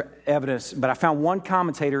direct evidence, but I found one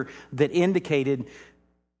commentator that indicated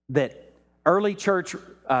that early church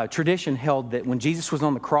tradition held that when Jesus was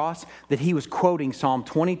on the cross, that he was quoting Psalm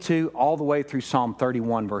 22 all the way through Psalm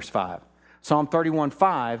 31, verse 5. Psalm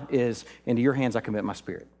 31:5 is, into your hands I commit my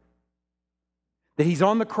spirit. That he's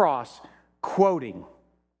on the cross quoting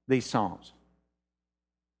these Psalms.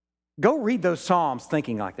 Go read those Psalms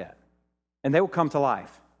thinking like that, and they will come to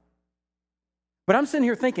life. But I'm sitting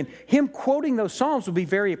here thinking, him quoting those Psalms would be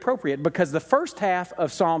very appropriate because the first half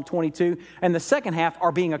of Psalm 22 and the second half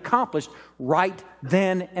are being accomplished right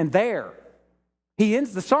then and there. He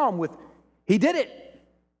ends the Psalm with, he did it.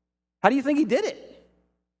 How do you think he did it?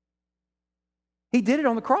 He did it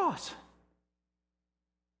on the cross.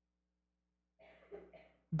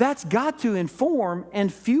 That's got to inform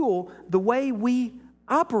and fuel the way we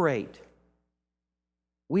operate.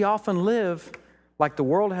 We often live like the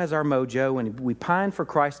world has our mojo, and we pine for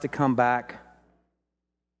Christ to come back,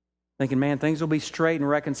 thinking, man, things will be straight and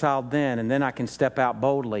reconciled then, and then I can step out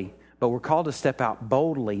boldly. But we're called to step out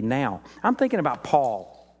boldly now. I'm thinking about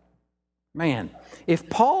Paul. Man, if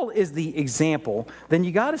Paul is the example, then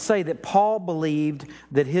you got to say that Paul believed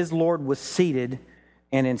that his Lord was seated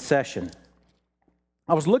and in session.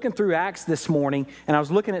 I was looking through Acts this morning, and I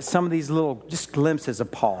was looking at some of these little just glimpses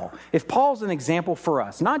of Paul. If Paul's an example for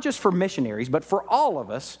us, not just for missionaries, but for all of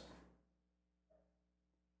us,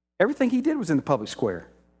 everything he did was in the public square.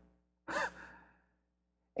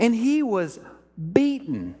 And he was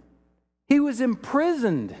beaten. He was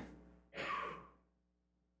imprisoned.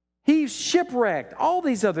 He's shipwrecked, all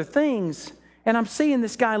these other things. And I'm seeing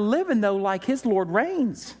this guy living, though, like his Lord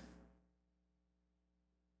reigns.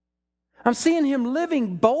 I'm seeing him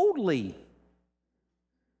living boldly.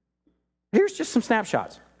 Here's just some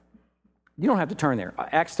snapshots. You don't have to turn there.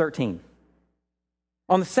 Acts 13.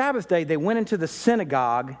 On the Sabbath day, they went into the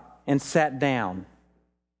synagogue and sat down.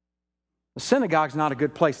 The synagogue's not a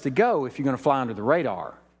good place to go if you're going to fly under the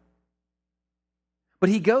radar. But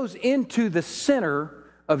he goes into the center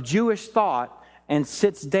of Jewish thought and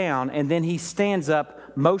sits down, and then he stands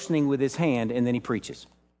up, motioning with his hand, and then he preaches.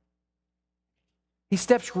 He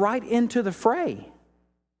steps right into the fray.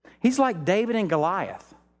 He's like David and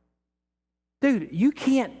Goliath. Dude, you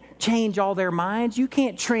can't change all their minds. You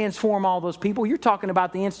can't transform all those people. You're talking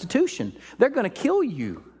about the institution. They're going to kill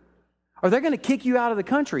you, or they're going to kick you out of the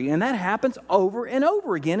country. And that happens over and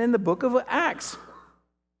over again in the book of Acts.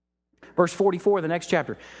 Verse 44, the next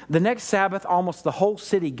chapter. The next Sabbath, almost the whole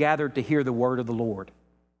city gathered to hear the word of the Lord.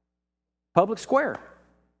 Public square.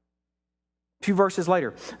 A few verses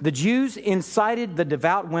later, the Jews incited the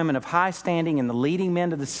devout women of high standing and the leading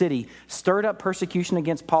men of the city, stirred up persecution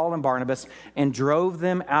against Paul and Barnabas, and drove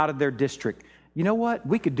them out of their district. You know what?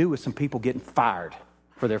 We could do with some people getting fired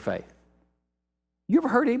for their faith. You ever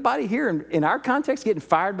heard anybody here in our context getting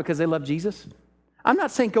fired because they love Jesus? I'm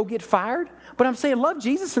not saying go get fired, but I'm saying love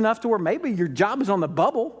Jesus enough to where maybe your job is on the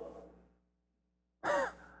bubble.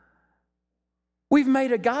 We've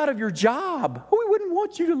made a God of your job. We wouldn't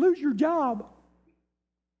want you to lose your job.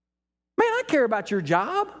 Man, I care about your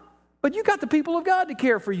job, but you got the people of God to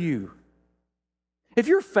care for you. If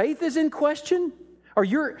your faith is in question, or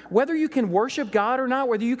whether you can worship God or not,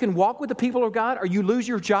 whether you can walk with the people of God, or you lose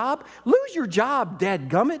your job,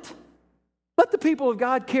 dadgummit. Let the people of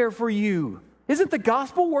God care for you. Isn't the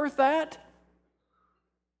gospel worth that?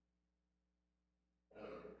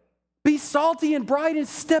 Be salty and bright and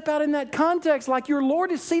step out in that context like your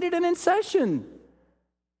Lord is seated and in session.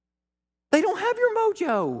 They don't have your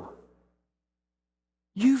mojo.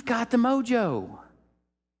 You've got the mojo.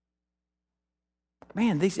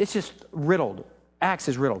 Man, it's just riddled. Acts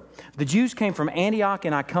is riddled. The Jews came from Antioch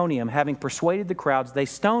and Iconium, having persuaded the crowds. They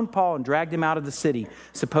stoned Paul and dragged him out of the city,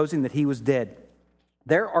 supposing that he was dead.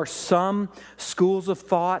 There are some schools of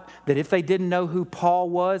thought that if they didn't know who Paul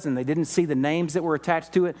was and they didn't see the names that were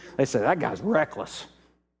attached to it, they said, that guy's reckless.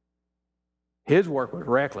 His work was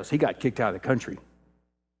reckless. He got kicked out of the country.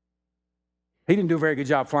 He didn't do a very good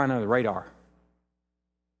job flying under the radar.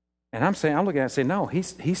 And I'm looking at it and saying, no,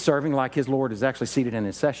 he's serving like his Lord is actually seated in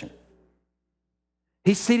his session.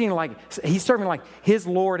 He's serving like his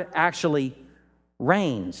Lord actually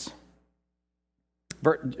reigns.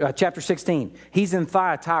 Chapter 16, he's in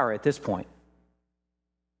Thyatira at this point.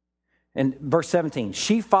 And verse 17,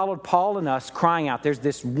 she followed Paul and us, crying out. There's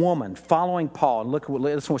this woman following Paul. And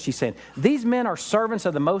listen to what she's saying. These men are servants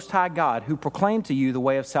of the Most High God who proclaim to you the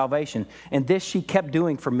way of salvation. And this she kept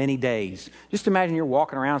doing for many days. Just imagine you're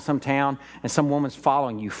walking around some town and some woman's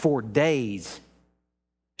following you for days,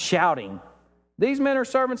 shouting, these men are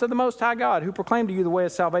servants of the Most High God who proclaim to you the way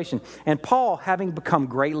of salvation. And Paul, having become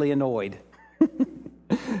greatly annoyed,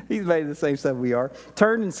 he's made the same stuff we are,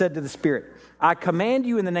 turned and said to the Spirit, I command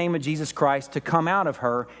you in the name of Jesus Christ to come out of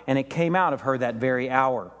her, and it came out of her that very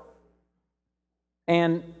hour.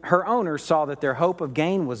 And her owners saw that their hope of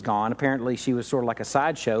gain was gone. Apparently, she was sort of like a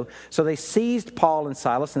sideshow. So they seized Paul and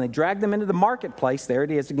Silas, and they dragged them into the marketplace. There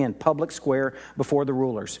it is again, public square before the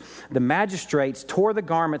rulers. The magistrates tore the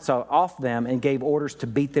garments off them and gave orders to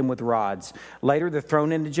beat them with rods. Later, they're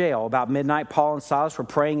thrown into jail. About midnight, Paul and Silas were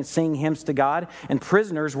praying and singing hymns to God, and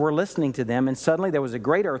prisoners were listening to them. And suddenly, there was a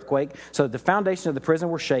great earthquake, so that the foundation of the prison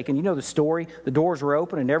were shaken. You know the story. The doors were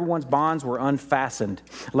open, and everyone's bonds were unfastened.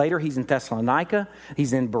 Later, he's in Thessalonica.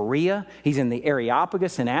 He's in Berea. He's in the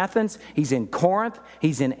Areopagus in Athens. He's in Corinth.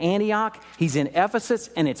 He's in Antioch. He's in Ephesus,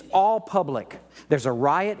 and it's all public. There's a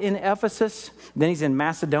riot in Ephesus. Then he's in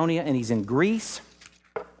Macedonia, and he's in Greece.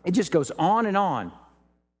 It just goes on and on.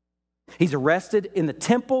 He's arrested in the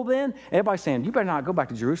temple then. Everybody's saying, you better not go back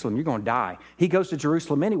to Jerusalem. You're going to die. He goes to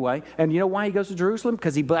Jerusalem anyway. And you know why he goes to Jerusalem?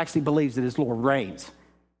 Because he actually believes that his Lord reigns.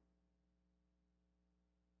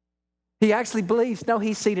 He actually believes, no,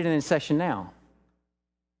 he's seated and in session now.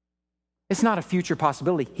 It's not a future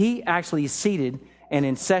possibility. He actually is seated and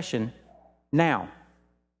in session now.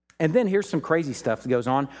 And then here's some crazy stuff that goes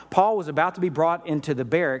on. Paul was about to be brought into the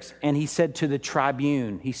barracks, and he said to the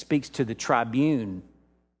tribune, he speaks to the tribune,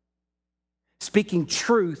 speaking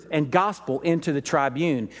truth and gospel into the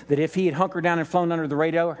tribune, that if he had hunkered down and flown under the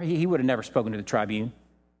radar, he would have never spoken to the tribune.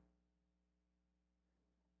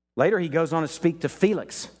 Later, he goes on to speak to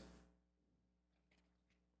Felix.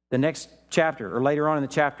 The next chapter, or later on in the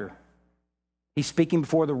chapter, he's speaking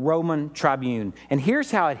before the Roman tribune. And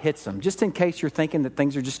here's how it hits him, just in case you're thinking that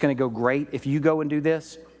things are just going to go great if you go and do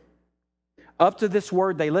this. Up to this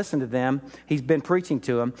word, they listened to them. He's been preaching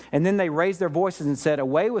to them. And then they raised their voices and said,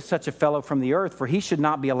 away with such a fellow from the earth, for he should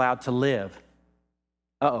not be allowed to live.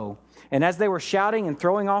 Uh-oh. And as they were shouting and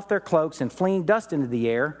throwing off their cloaks and flinging dust into the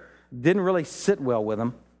air, didn't really sit well with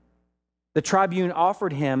them. The tribune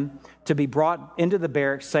offered him to be brought into the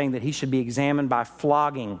barracks, saying that he should be examined by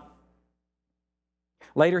flogging.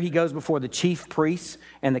 Later, he goes before the chief priests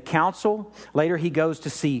and the council. Later, he goes to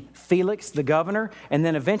see Felix, the governor. And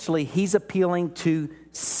then eventually, he's appealing to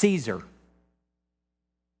Caesar.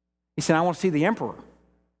 He said, I want to see the emperor.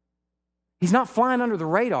 He's not flying under the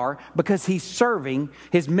radar because he's serving.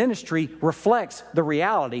 His ministry reflects the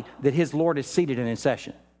reality that his Lord is seated and in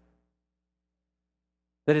session,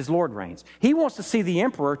 that his Lord reigns. He wants to see the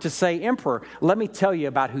emperor to say, Emperor, let me tell you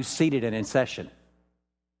about who's seated and in session.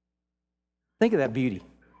 Think of that beauty.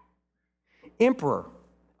 Emperor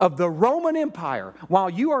of the Roman Empire, while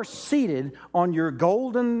you are seated on your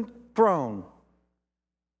golden throne,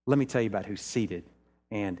 let me tell you about who's seated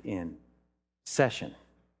and in session.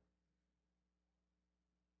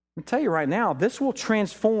 I'll tell you right now, this will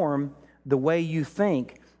transform the way you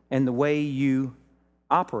think and the way you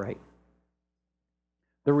operate.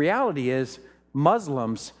 The reality is,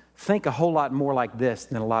 Muslims think a whole lot more like this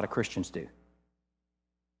than a lot of Christians do.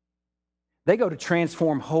 They go to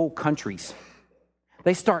transform whole countries.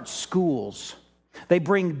 They start schools. They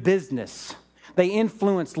bring business. They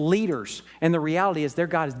influence leaders. And the reality is their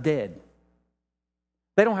God is dead.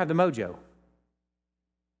 They don't have the mojo.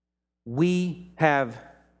 We have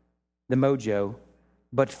the mojo,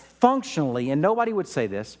 but functionally, and nobody would say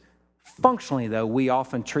this, functionally though, we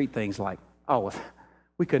often treat things like, oh,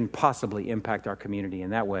 we couldn't possibly impact our community in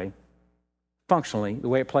that way. Functionally, the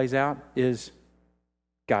way it plays out is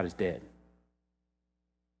God is dead.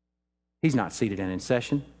 He's not seated and in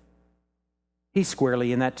session. He's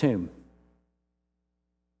squarely in that tomb.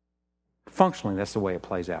 Functionally, that's the way it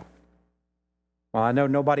plays out. Well, I know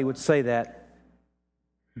nobody would say that.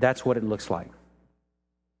 That's what it looks like.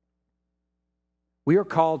 We are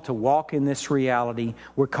called to walk in this reality.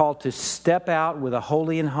 We're called to step out with a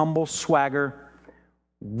holy and humble swagger,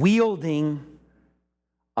 wielding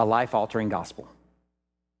a life-altering gospel.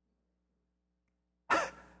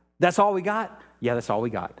 That's all we got? Yeah, that's all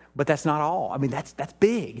we got. But that's not all. I mean, that's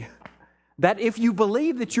big. That if you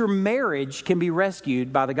believe that your marriage can be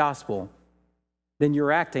rescued by the gospel, then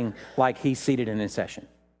you're acting like he's seated and in session.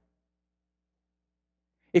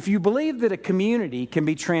 If you believe that a community can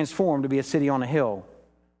be transformed to be a city on a hill,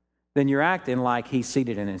 then you're acting like he's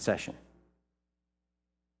seated and in session.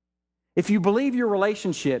 If you believe your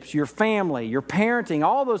relationships, your family, your parenting,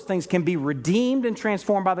 all those things can be redeemed and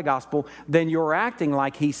transformed by the gospel, then you're acting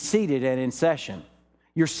like he's seated and in session.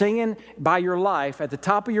 You're singing by your life at the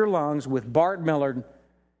top of your lungs with Bart Millard,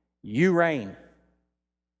 you reign.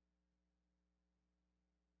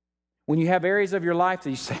 When you have areas of your life that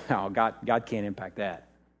you say, oh, God can't impact that.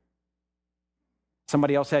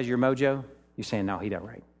 Somebody else has your mojo, you're saying, no, he doesn't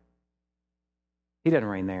reign. He doesn't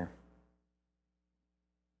reign there.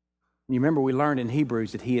 You remember we learned in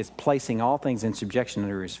Hebrews that he is placing all things in subjection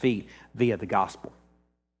under his feet via the gospel.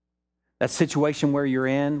 That situation where you're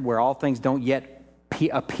in, where all things don't yet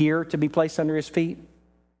appear to be placed under his feet,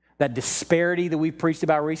 that disparity that we've preached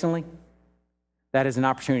about recently, that is an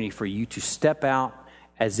opportunity for you to step out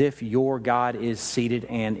as if your God is seated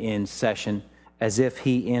and in session, as if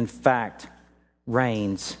he in fact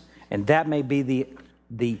reigns. And that may be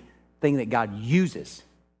the thing that God uses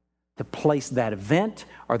to place that event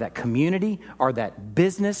or that community or that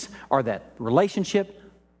business or that relationship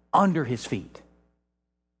under his feet.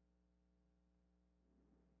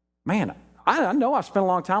 Man, I know I've spent a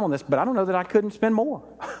long time on this, but I don't know that I couldn't spend more.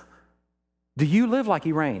 Do you live like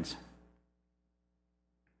he reigns?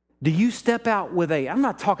 Do you step out with I'm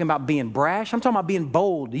not talking about being brash, I'm talking about being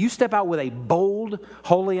bold. Do you step out with a bold,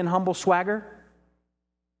 holy, and humble swagger?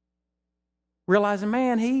 Realizing,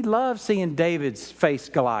 man, he loves seeing David's face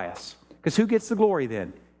Goliath. Because who gets the glory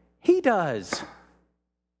then? He does.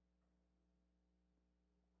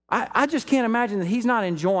 I just can't imagine that he's not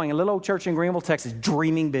enjoying a little old church in Greenville, Texas,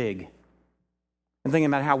 dreaming big. And thinking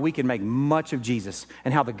about how we can make much of Jesus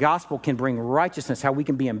and how the gospel can bring righteousness, how we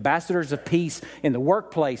can be ambassadors of peace in the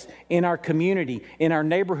workplace, in our community, in our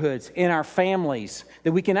neighborhoods, in our families,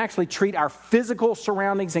 that we can actually treat our physical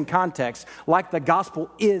surroundings and context like the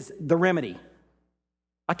gospel is the remedy.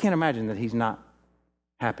 I can't imagine that he's not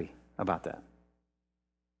happy about that.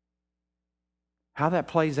 How that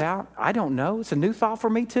plays out, I don't know. It's a new thought for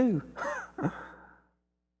me too.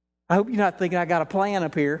 I hope you're not thinking I got a plan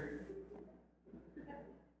up here.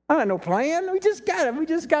 I got no plan. We just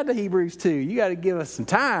got to Hebrews 2. You got to give us some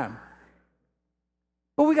time.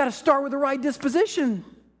 But we got to start with the right disposition.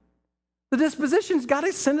 The disposition's got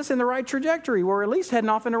to send us in the right trajectory. We're at least heading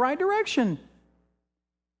off in the right direction.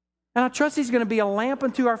 And I trust he's going to be a lamp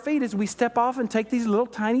unto our feet as we step off and take these little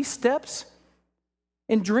tiny steps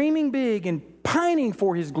in dreaming big and pining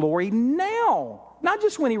for his glory now, not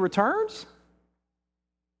just when he returns.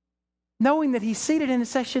 Knowing that he's seated in his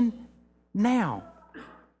session now.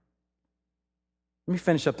 Let me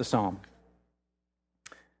finish up the psalm.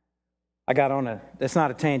 I got on that's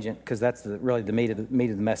not a tangent because that's really the meat of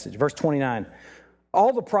the message. Verse 29.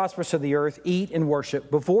 All the prosperous of the earth eat and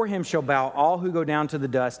worship. Before him shall bow all who go down to the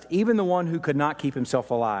dust, even the one who could not keep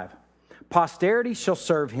himself alive. Posterity shall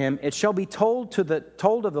serve him. It shall be told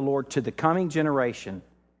of the Lord to the coming generation.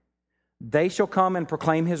 They shall come and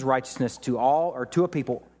proclaim his righteousness to all, or to a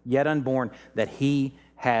people yet unborn, that he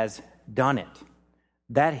has done it.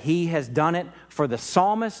 That he has done it. For the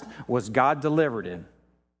psalmist was God delivered him.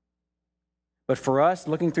 But for us,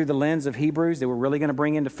 looking through the lens of Hebrews that we're really going to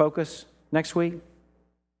bring into focus next week,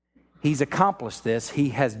 he's accomplished this. He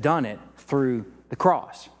has done it through the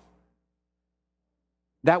cross.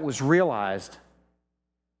 That was realized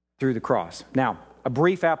through the cross. Now, a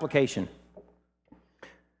brief application.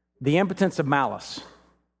 The impotence of malice.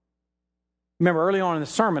 Remember, early on in the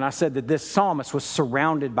sermon, I said that this psalmist was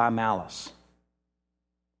surrounded by malice.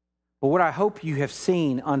 But what I hope you have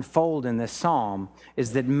seen unfold in this psalm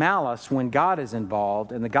is that malice, when God is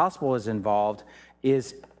involved and the gospel is involved,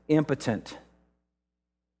 is impotent.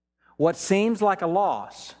 What seems like a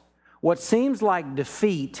loss, what seems like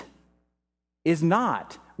defeat, is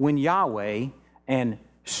not when Yahweh and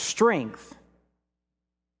strength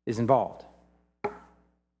is involved.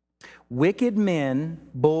 Wicked men,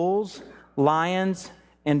 bulls, lions,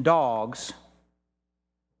 and dogs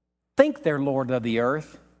think they're Lord of the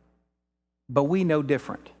earth, but we know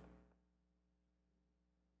different.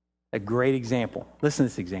 A great example. Listen to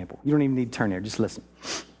this example. You don't even need to turn there. Just listen.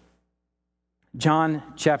 John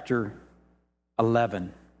chapter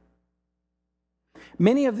 11.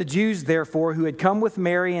 Many of the Jews, therefore, who had come with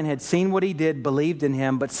Mary and had seen what he did, believed in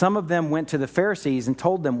him, but some of them went to the Pharisees and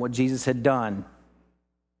told them what Jesus had done.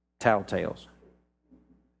 Tattletales.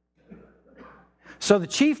 So the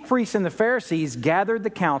chief priests and the Pharisees gathered the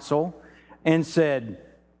council and said,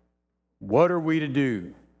 "What are we to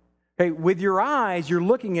do?" Okay, with your eyes, you're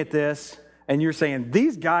looking at this and you're saying,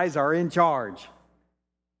 these guys are in charge.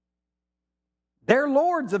 They're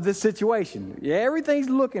lords of this situation. Yeah, everything's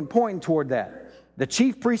pointing toward that. The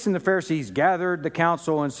chief priests and the Pharisees gathered the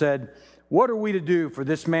council and said, "What are we to do? For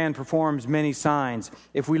this man performs many signs.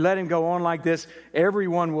 If we let him go on like this,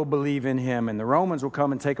 everyone will believe in him, and the Romans will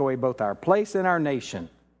come and take away both our place and our nation."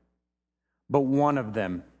 But one of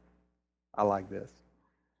them, I like this.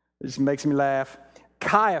 This makes me laugh.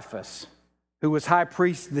 Caiaphas, who was high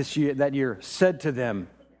priest that year, said to them,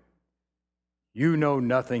 "You know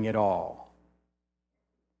nothing at all."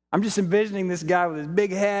 I'm just envisioning this guy with his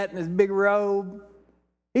big hat and his big robe.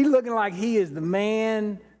 He's looking like he is the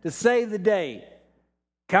man to save the day.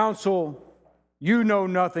 "Counsel, you know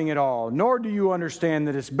nothing at all, nor do you understand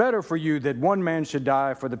that it's better for you that one man should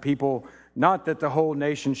die for the people, not that the whole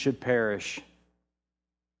nation should perish."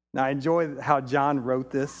 Now, I enjoy how John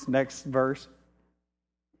wrote this next verse.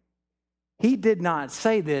 He did not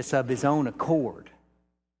say this of his own accord.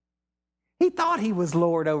 He thought he was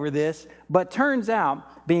Lord over this, but turns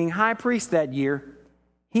out, being high priest that year,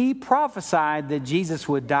 he prophesied that Jesus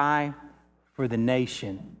would die for the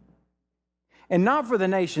nation. And not for the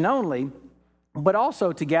nation only, but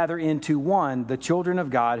also to gather into one the children of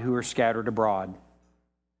God who are scattered abroad.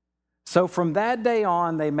 So from that day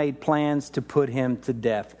on, they made plans to put him to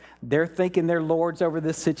death. They're thinking they're lords over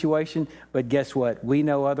this situation, but guess what? We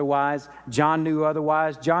know otherwise. John knew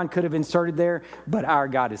otherwise. John could have inserted there, but our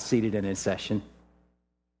God is seated in his session.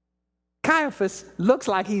 Caiaphas looks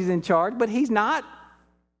like he's in charge, but he's not.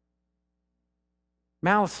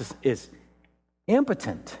 Malchus is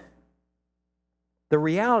impotent. The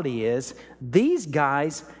reality is, these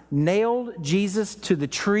guys nailed Jesus to the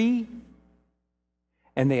tree,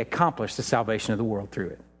 and they accomplished the salvation of the world through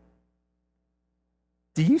it.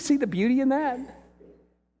 Do you see the beauty in that?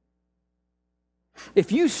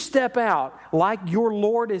 If you step out like your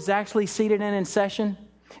Lord is actually seated in session,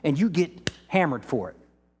 and you get hammered for it.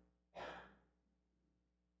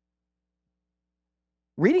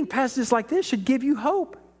 Reading passages like this should give you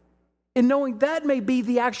hope in knowing that may be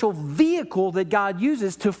the actual vehicle that God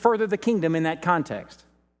uses to further the kingdom in that context.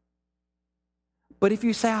 But if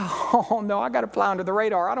you say, oh no, I got to fly under the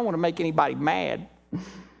radar. I don't want to make anybody mad.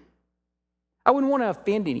 I wouldn't want to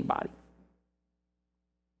offend anybody.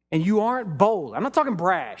 And you aren't bold. I'm not talking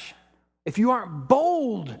brash. If you aren't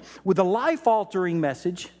bold with a life-altering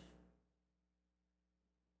message,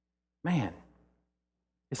 man,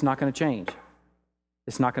 it's not going to change.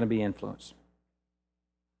 It's not going to be influenced.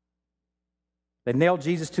 They nailed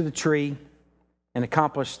Jesus to the tree and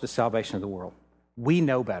accomplished the salvation of the world. We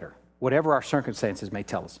know better. Whatever our circumstances may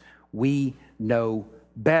tell us, we know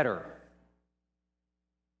better.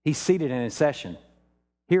 He's seated in his session.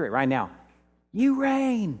 Hear it right now. You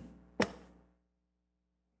reign.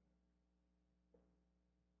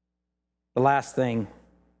 The last thing,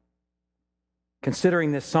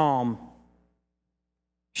 considering this psalm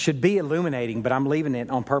should be illuminating, but I'm leaving it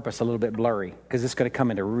on purpose a little bit blurry because it's going to come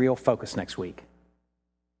into real focus next week.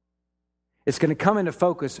 It's going to come into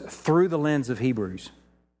focus through the lens of Hebrews.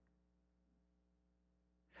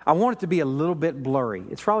 I want it to be a little bit blurry.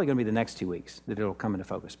 It's probably going to be the next 2 weeks that it'll come into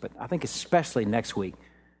focus. But I think especially next week,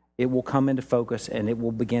 it will come into focus and it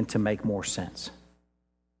will begin to make more sense.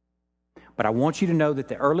 But I want you to know that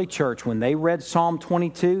the early church, when they read Psalm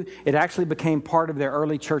 22, it actually became part of their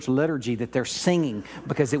early church liturgy that they're singing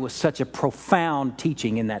because it was such a profound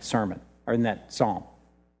teaching in that sermon or in that psalm.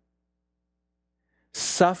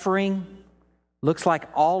 Suffering looks like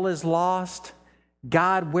all is lost.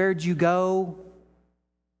 God, where'd you go?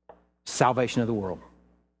 Salvation of the world.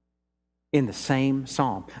 In the same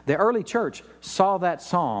psalm. The early church saw that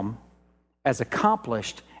psalm as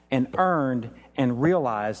accomplished and earned and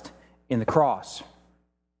realized in the cross.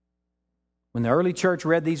 When the early church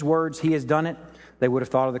read these words, he has done it, they would have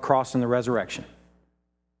thought of the cross and the resurrection.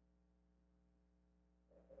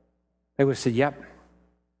 They would have said, yep,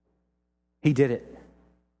 he did it.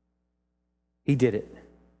 He did it.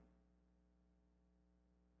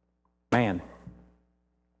 Man,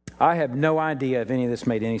 I have no idea if any of this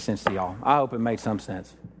made any sense to y'all. I hope it made some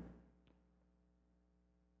sense.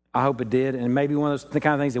 I hope it did. And maybe one of those the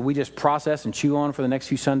kind of things that we just process and chew on for the next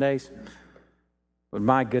few Sundays. But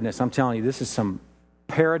my goodness, I'm telling you, this is some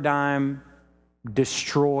paradigm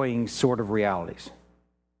destroying sort of realities.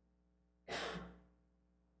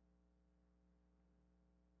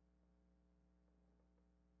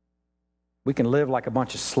 We can live like a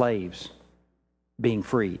bunch of slaves being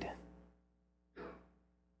freed.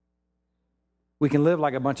 We can live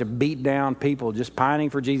like a bunch of beat down people just pining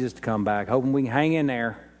for Jesus to come back, hoping we can hang in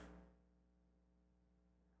there.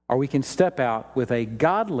 Or we can step out with a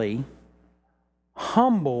godly,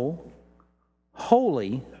 humble,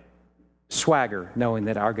 holy swagger, knowing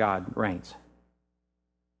that our God reigns.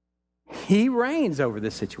 He reigns over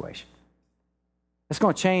this situation. It's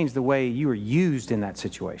going to change the way you are used in that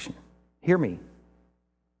situation. Hear me.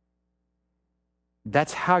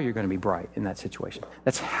 That's how you're going to be bright in that situation.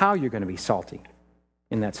 That's how you're going to be salty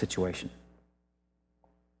in that situation.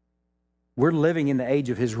 We're living in the age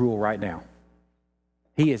of his rule right now.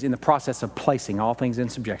 He is in the process of placing all things in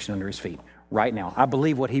subjection under his feet right now. I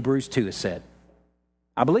believe what Hebrews 2 has said.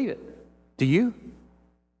 I believe it. Do you?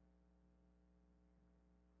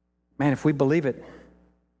 Man, if we believe it,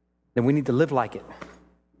 then we need to live like it.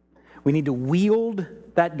 We need to wield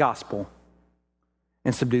that gospel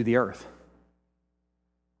and subdue the earth.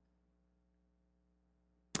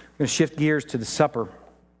 I'm going to shift gears to the supper.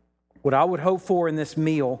 What I would hope for in this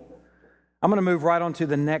meal, I'm going to move right on to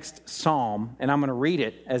the next psalm, and I'm going to read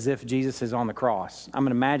it as if Jesus is on the cross. I'm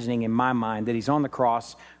imagining in my mind that he's on the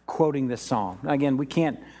cross quoting this psalm. Again, we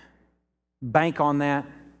can't bank on that.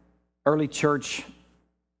 Early church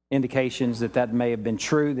indications that may have been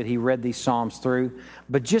true, that he read these psalms through.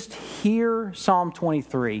 But just hear Psalm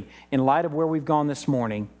 23 in light of where we've gone this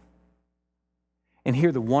morning and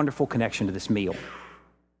hear the wonderful connection to this meal.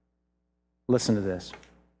 Listen to this.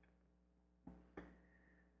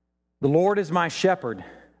 The Lord is my shepherd,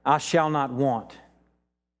 I shall not want.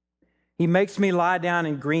 He makes me lie down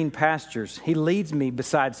in green pastures. He leads me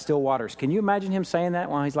beside still waters. Can you imagine him saying that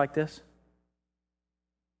while he's like this?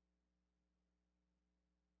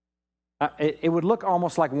 It would look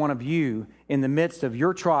almost like one of you in the midst of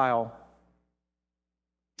your trial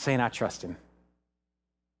saying, I trust him.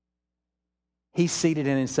 He's seated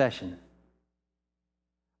and in session.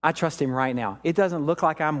 I trust him right now. It doesn't look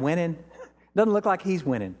like I'm winning. It doesn't look like he's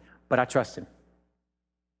winning, but I trust him.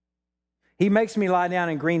 He makes me lie down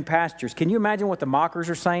in green pastures. Can you imagine what the mockers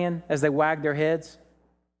are saying as they wag their heads?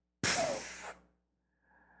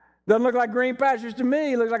 Doesn't look like green pastures to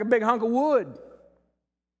me. It looks like a big hunk of wood.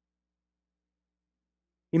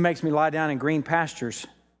 He makes me lie down in green pastures.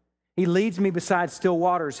 He leads me beside still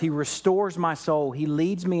waters. He restores my soul. He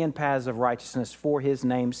leads me in paths of righteousness for his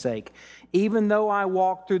name's sake. Even though I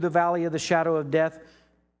walk through the valley of the shadow of death,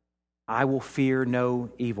 I will fear no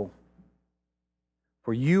evil.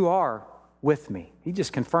 For you are with me. He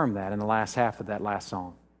just confirmed that in the last half of that last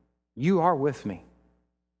song. You are with me.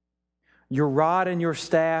 Your rod and your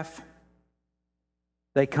staff,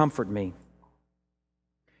 they comfort me.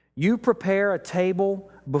 You prepare a table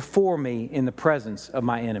before me in the presence of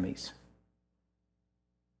my enemies.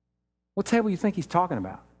 What table do you think he's talking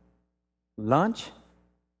about? Lunch?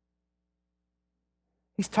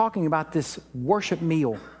 He's talking about this worship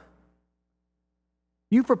meal.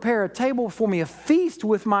 You prepare a table for me, a feast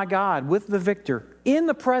with my God, with the victor, in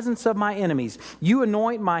the presence of my enemies. You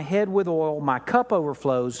anoint my head with oil, my cup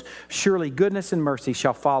overflows. Surely goodness and mercy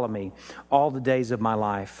shall follow me all the days of my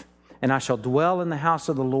life, and I shall dwell in the house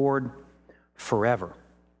of the Lord forever.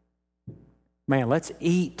 Man, let's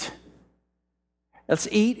eat. Let's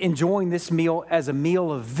eat enjoying this meal as a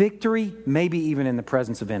meal of victory, maybe even in the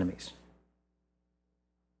presence of enemies.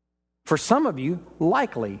 For some of you,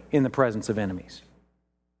 likely in the presence of enemies.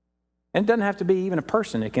 And it doesn't have to be even a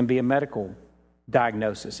person. It can be a medical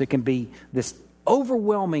diagnosis. It can be this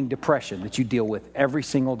overwhelming depression that you deal with every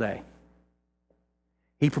single day.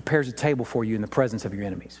 He prepares a table for you in the presence of your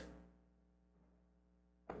enemies.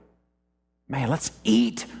 Man, let's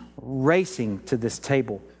eat racing to this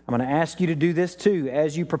table. I'm going to ask you to do this too.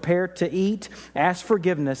 As you prepare to eat, ask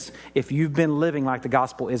forgiveness if you've been living like the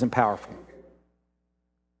gospel isn't powerful.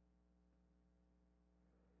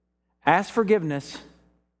 Ask forgiveness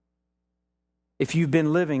if you've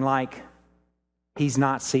been living like he's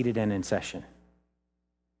not seated and in session.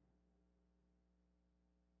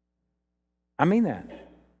 I mean that.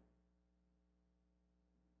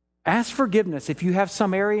 Ask forgiveness if you have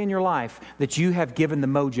some area in your life that you have given the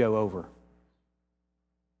mojo over.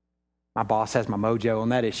 My boss has my mojo on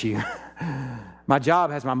that issue. My job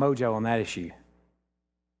has my mojo on that issue.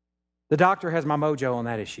 The doctor has my mojo on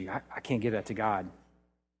that issue. I can't give that to God.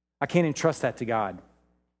 I can't entrust that to God.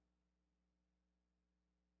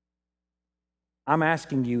 I'm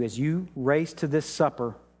asking you, as you race to this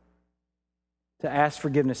supper, to ask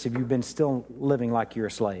forgiveness if you've been still living like you're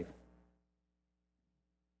a slave.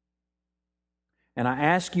 And I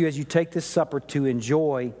ask you, as you take this supper, to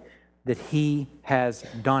enjoy that he has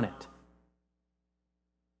done it.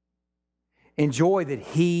 Enjoy that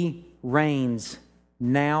he reigns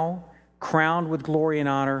now, crowned with glory and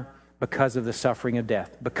honor because of the suffering of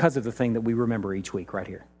death, because of the thing that we remember each week right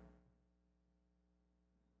here.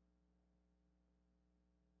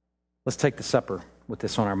 Let's take the supper with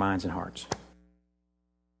this on our minds and hearts.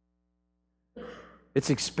 It's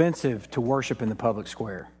expensive to worship in the public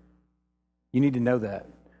square. You need to know that.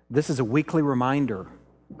 This is a weekly reminder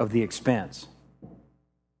of the expense.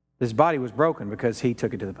 This body was broken because he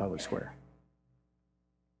took it to the public square.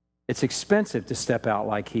 It's expensive to step out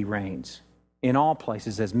like he reigns in all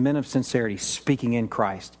places as men of sincerity, speaking in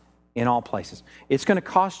Christ in all places. It's going to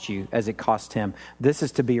cost you as it cost him. This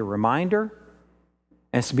is to be a reminder,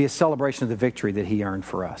 and it's to be a celebration of the victory that he earned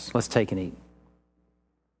for us. Let's take and eat.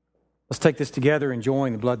 Let's take this together,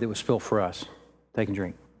 enjoying the blood that was spilled for us. Take and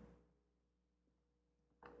drink.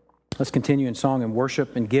 Let's continue in song and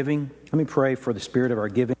worship and giving. Let me pray for the spirit of our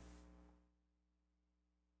giving,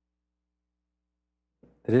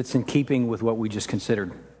 that it's in keeping with what we just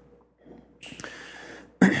considered.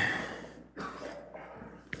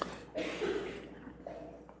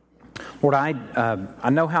 Lord, I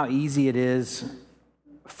know how easy it is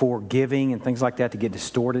for giving and things like that to get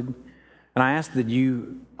distorted. And I ask that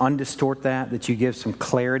you undistort that you give some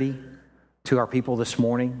clarity to our people this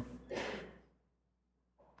morning,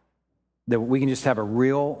 that we can just have a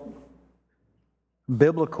real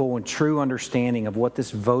biblical and true understanding of what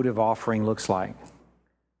this votive offering looks like.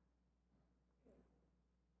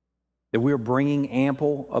 That we're bringing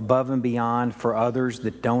ample above and beyond for others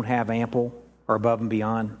that don't have ample or above and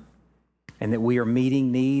beyond. and that we are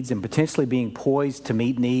meeting needs and potentially being poised to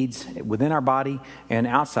meet needs within our body and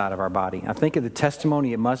outside of our body. I think of the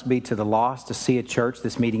testimony it must be to the lost to see a church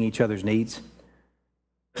that's meeting each other's needs.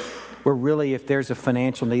 Where really, if there's a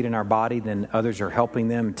financial need in our body, then others are helping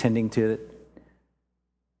them, tending to it.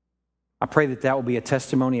 I pray that that will be a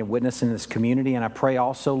testimony and witness in this community. And I pray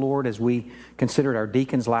also, Lord, as we considered our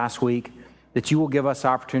deacons last week, that you will give us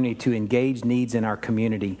opportunity to engage needs in our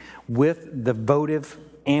community with the votive,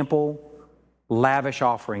 ample, lavish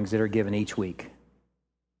offerings that are given each week.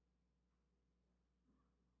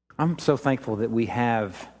 I'm so thankful that we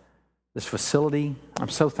have this facility. I'm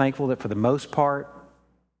so thankful that for the most part,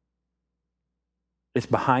 it's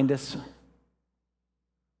behind us.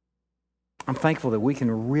 I'm thankful that we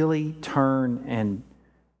can really turn and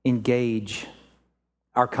engage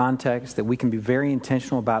our context, that we can be very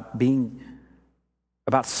intentional about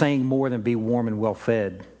saying more than be warm and well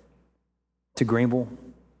fed to Greenville,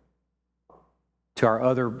 to our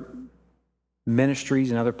other ministries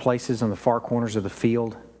and other places on the far corners of the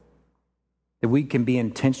field, that we can be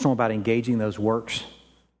intentional about engaging those works.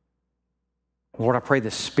 Lord, I pray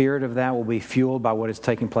the spirit of that will be fueled by what is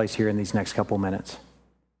taking place here in these next couple of minutes.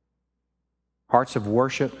 Hearts of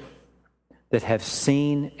worship that have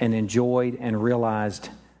seen and enjoyed and realized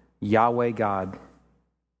Yahweh God,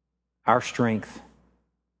 our strength,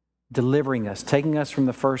 delivering us, taking us from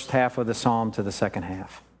the first half of the psalm to the second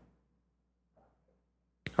half.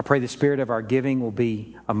 I pray the spirit of our giving will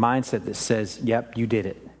be a mindset that says, yep, you did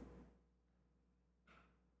it.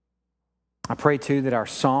 I pray too that our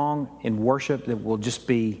song in worship that will just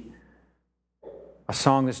be a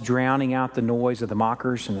song that's drowning out the noise of the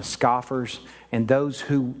mockers and the scoffers and those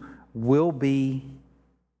who will be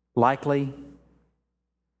likely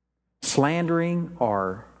slandering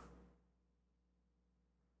or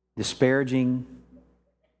disparaging,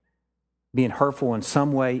 being hurtful in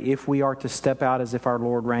some way if we are to step out as if our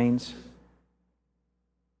Lord reigns.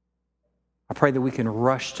 I pray that we can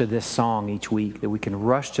rush to this song each week, that we can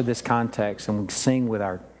rush to this context and we sing with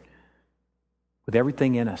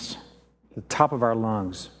everything in us, the top of our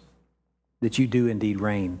lungs, that you do indeed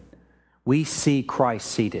reign. We see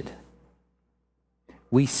Christ seated.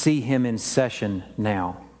 We see him in session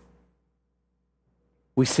now.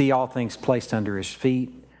 We see all things placed under his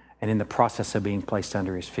feet and in the process of being placed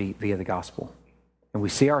under his feet via the gospel. And we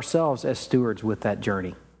see ourselves as stewards with that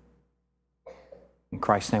journey. In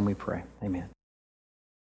Christ's name we pray. Amen.